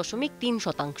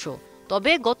 27.3%।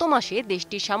 তবে গত মাসে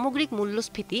দেশটির সামগ্রিক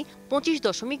মূল্যস্ফীতি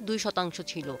 25.2%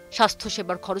 ছিল।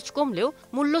 স্বাস্থ্যসেবার খরচ কমলেও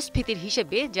মূল্যস্ফীতির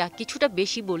হিসেবে যা কিছুটা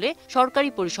বেশি বলে সরকারি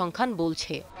পরিসংখ্যান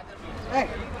বলছে।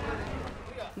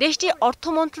 দেশটির অর্থ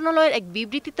মন্ত্রণালয়ের এক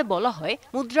বিবৃতিতে বলা হয়,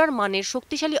 মুদ্রার মানের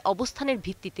শক্তিশালী অবস্থানের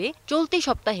ভিত্তিতে চলতি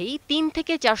সপ্তাহেই 3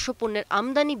 থেকে 400 পণ্যের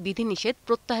আমদানি বিধিনিষেধ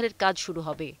প্রত্যাহারের কাজ শুরু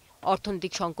হবে।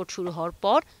 অর্থনৈতিক সংকট শুরু হওয়ার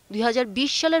পর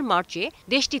 2020 সালের মার্চে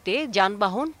দেশটিতে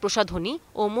যানবাহন, প্রসাধনী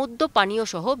ও মদ্য পানীয়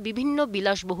সহ বিভিন্ন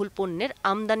বিলাসবহুল পণ্যের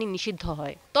আমদানি নিষিদ্ধ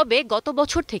হয়। তবে গত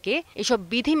বছর থেকে এসব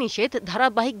বিধিনিষেধ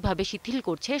ধারাবাহিকভাবে শিথিল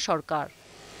করছে সরকার।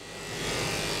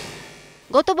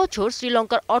 গত বছর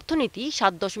শ্রীলঙ্কার অর্থনীতি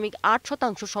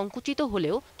 7.8% সংকুচিত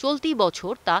হলেও চলতি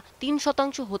বছর তা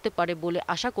 3% হতে পারে বলে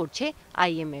আশা করছে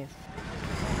IMF।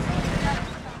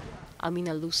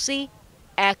 আমিনা লুসি,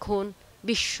 এখন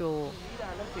বিশ্ব।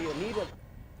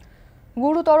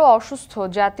 গুরুতর অসুস্থ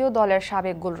জাতীয় দলের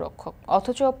সাবেক গোলরক্ষক,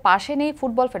 অথচ পাশে নেই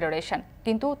ফুটবল ফেডারেশন,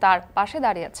 কিন্তু তার পাশে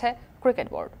দাঁড়িয়েছে ক্রিকেট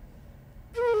বোর্ড।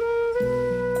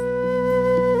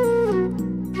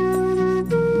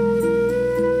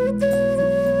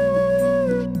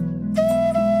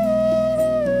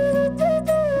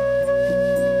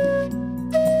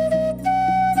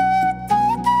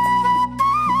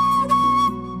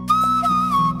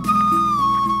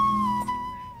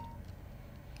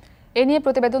 এ নিয়ে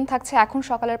প্রতিবেদন থাকছে এখন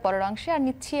সকালের পরের অংশে। আর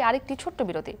নিচ্ছি আরেকটি ছোট্ট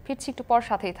বিরতি, ফিরছি একটু পর,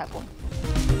 সাথেই থাকুন।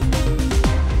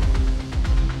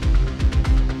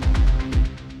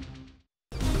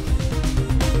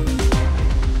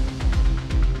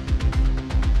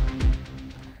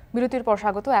 বিরতির পর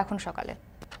স্বাগত এখন সকালে।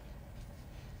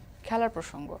 খেলার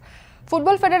প্রসঙ্গ,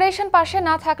 ফুটবল ফেডারেশন পাশে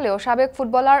না থাকলেও সাবেক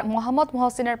ফুটবলার মোহাম্মদ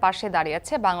মহসিনের পাশে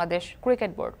দাঁড়িয়েছে বাংলাদেশ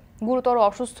ক্রিকেট বোর্ড। গুরুতর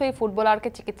অসুস্থ এই ফুটবলারকে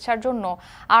চিকিৎসার জন্য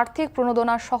আর্থিক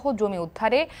প্রণোদনা সহ জমি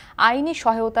উদ্ধারে আইনি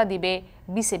সহায়তা দিবে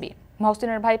বিসিবি।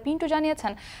 মহসিনের ভাই পিন্টু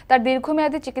জানিয়েছেন, তার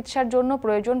দীর্ঘমেয়াদী চিকিৎসার জন্য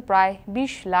প্রয়োজন প্রায়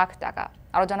 20 লাখ টাকা।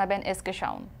 আরও জানাবেন SK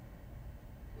শাওন।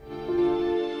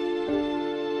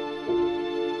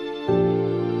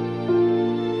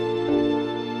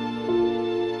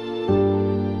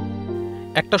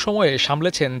 একটা সময়ে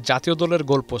সামলেছেন জাতীয় দলের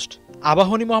গোলপোস্ট।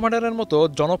 আবাহনী মোহামেডানের মতো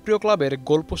জনপ্রিয় ক্লাবের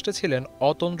গোলপোস্টে ছিলেন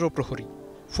অতন্দ্র প্রহরী।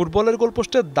 ফুটবলের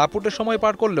গোলপোস্টে দাপুটে সময়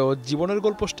পার করলেও জীবনের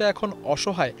গোলপোস্টে এখন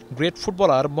অসহায় গ্রেট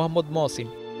ফুটবলার মোহাম্মদ মহসিন।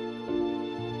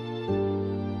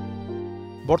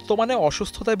 বর্তমানে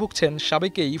অসুস্থতায় ভুগছেন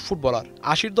সাবেক এই ফুটবলার।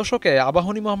 80-র দশকে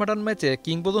আবাহনী মোহামেডান ম্যাচে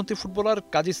কিংবদন্তি ফুটবলার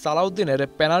কাজী সালাউদ্দিনের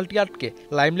পেনাল্টি আটকে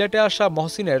লাইমলাইটে আসা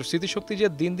মহসিনের স্মৃতিশক্তি যে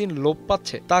দিন দিন লোপ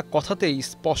পাচ্ছে তা কথাতেই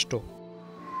স্পষ্ট।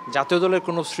 জাতীয় দলের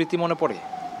কোনো স্মৃতি মনে পড়ে?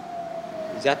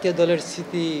 জাতীয় দলের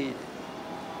স্মৃতি,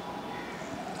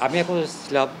 আমি এখন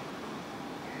ছিলাম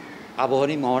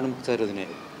আবাহনী মোহামেডান মুক্তির অধীনে।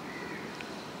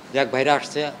 যাক, ভাইরা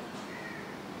আসছে,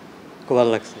 খুব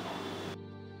ভালো লাগছে।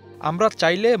 আমরা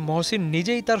চাইলে মহসিন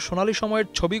নিজেই তার সোনালী সময়ের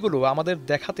ছবিগুলো আমাদের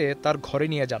দেখাতে তার ঘরে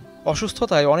নিয়ে যান।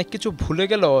 অসুস্থতায় অনেক কিছু ভুলে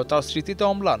গেলেও তার স্মৃতিতে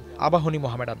অম্লান আবাহনী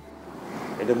মোহামেডান।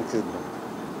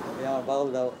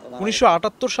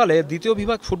 1978 সালে দ্বিতীয়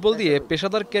বিভাগ ফুটবল দিয়ে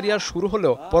পেশাদার ক্যারিয়ার শুরু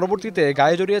হলেও পরবর্তীতে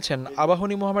গায়ে জড়িয়েছেন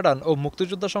আবাহনী মোহামেডান ও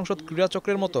মুক্তিযোদ্ধা সংসদ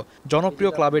ক্রীড়াচক্রের মতো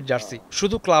জনপ্রিয় ক্লাবের জার্সি।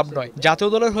 শুধু ক্লাব নয়, জাতীয়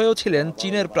দলের হয়েও ছিলেন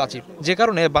চীনের প্রাচীর, যে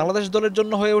কারণে বাংলাদেশ দলের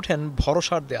জন্য হয়ে ওঠেন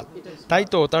ভরসার দেয়াল। তাই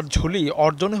তো তার ঝুলি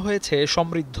অর্জনে হয়েছে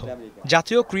সমৃদ্ধ।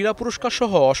 জাতীয় ক্রীড়া পুরস্কার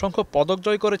সহ অসংখ্য পদক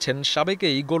জয় করেছেন সাবেক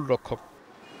এই গোলরক্ষক।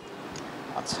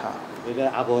 আচ্ছা, এটা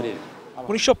আবাহনীর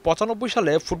 1995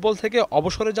 সালে ফুটবল থেকে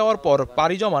অবসরে যাওয়ার পর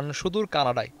পাড়ি জমান সুদূর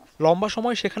কানাডায়। লম্বা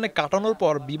সময় সেখানে কাটানোর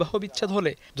পর বিবাহ বিচ্ছেদ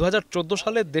হলে 2014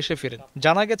 সালে দেশে ফেরেন।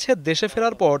 জানা গেছে দেশে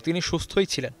ফেরার পর তিনি সুস্থই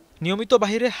ছিলেন, নিয়মিত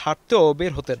বাইরে হাঁটতেও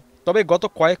বের হতেন। তবে গত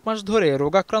কয়েক মাস ধরে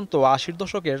রোগাক্রান্ত 80-র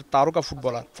দশকের তারকা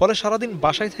ফুটবলার, ফলে সারাদিন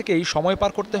বাসায় থেকেই সময়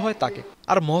পার করতে হয় তাকে।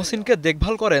 আর মহসিনকে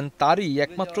দেখভাল করেন তারই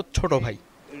একমাত্র ছোট ভাই।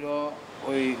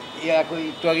 ওই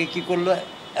একটু আগে কি করলো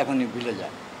এখনই ভুলে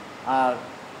যায়। আর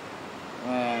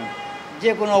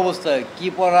যে কোনো অবস্থায় কি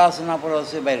পড়া আছে না পড়া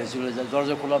আছে বাইরে চলে যায়,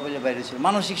 দরজা খোলা পেলে বাইরে চলে।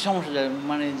 মানসিক সমস্যা যায়,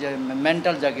 মানে যে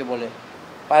মেন্টাল যাকে বলে,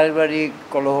 পারিবারিক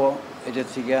কলহ, এটা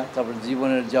থেকে তারপর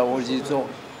জীবনের যা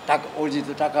অর্জিত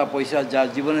টাকা পয়সা যা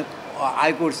জীবনে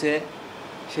আয় করছে,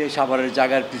 সে সাভারের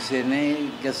জায়গার পিছিয়ে নিয়ে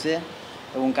গেছে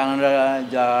এবং কানাডা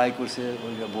যা আয় করছে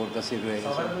ওই বোর কাছে রয়ে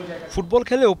গেছে। ফুটবল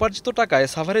খেলে উপার্জিত টাকায়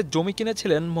সাভারের জমি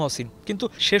কিনেছিলেন মহসিন, কিন্তু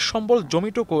শেষ সম্বল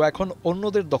জমিটুকু এখন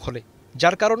অন্যদের দখলে,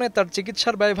 যার কারণে তার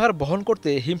চিকিৎসার ব্যয়ভার বহন করতে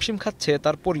হিমশিম খাচ্ছে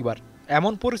তার পরিবার।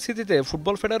 এমন পরিস্থিতিতে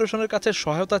ফুটবল ফেডারেশনের কাছে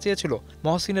সহায়তা চেয়েছিল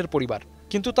মহসিনের পরিবার,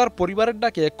 কিন্তু তার পরিবারের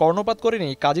ডাকে কর্ণপাত করেনি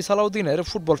কাজী সালাউদ্দিনের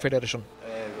ফুটবল ফেডারেশন।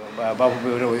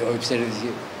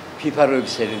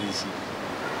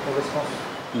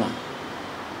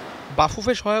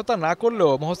 বাফুফে সহায়তা না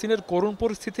করলেও মহসিনের করুণ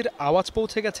পরিস্থিতির আওয়াজ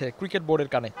পৌঁছে গেছে ক্রিকেট বোর্ডের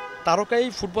কানে। তারকা এই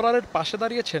ফুটবলারের পাশে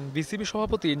দাঁড়িয়েছেন বিসিবি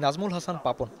সভাপতি নাজমুল হাসান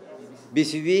পাপন।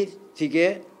 বিসিবি থেকে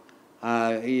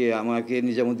আমাকে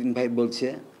নিজামুদ্দিন ভাই বলছে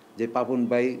যে পাপন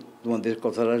ভাই তোমাদের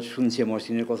কথাটা শুনছে,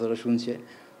 মহসিনের কথাটা শুনছে,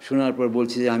 শোনার পর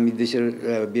বলছি যে আমি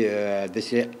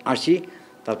দেশে আসি,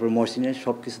 তারপর মহসিনের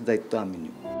সব কিছুর দায়িত্ব আমি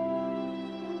নিব।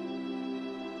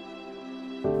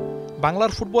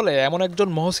 বাংলার ফুটবলে এমন একজন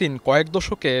মহসিন কয়েক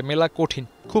দশকে মেলা কঠিন,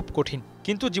 খুব কঠিন।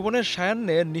 কিন্তু জীবনের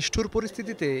সায়ান্নে নিষ্ঠুর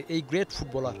পরিস্থিতিতে এই গ্রেট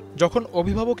ফুটবলার যখন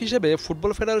অভিভাবক হিসেবে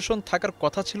ফুটবল ফেডারেশন থাকার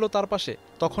কথা ছিল তার পাশে,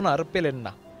 তখন আর পেলেন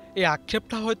না। এই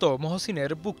আক্ষেপটা হয়তো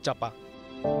মহসিনের বুক চাপা।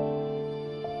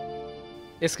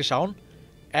 এসকে শাওন,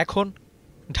 এখন,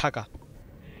 ঢাকা।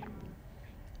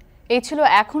 এই ছিল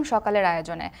এখন সকালের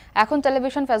আয়োজনে। এখন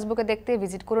টেলিভিশন ফেসবুকে দেখতে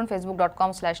ভিজিট করুন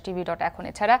facebook.com/tv.ekhon।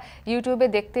 এছাড়া ইউটিউবে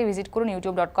দেখতে ভিজিট করুন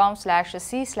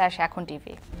youtube.com/c/ekhon tv।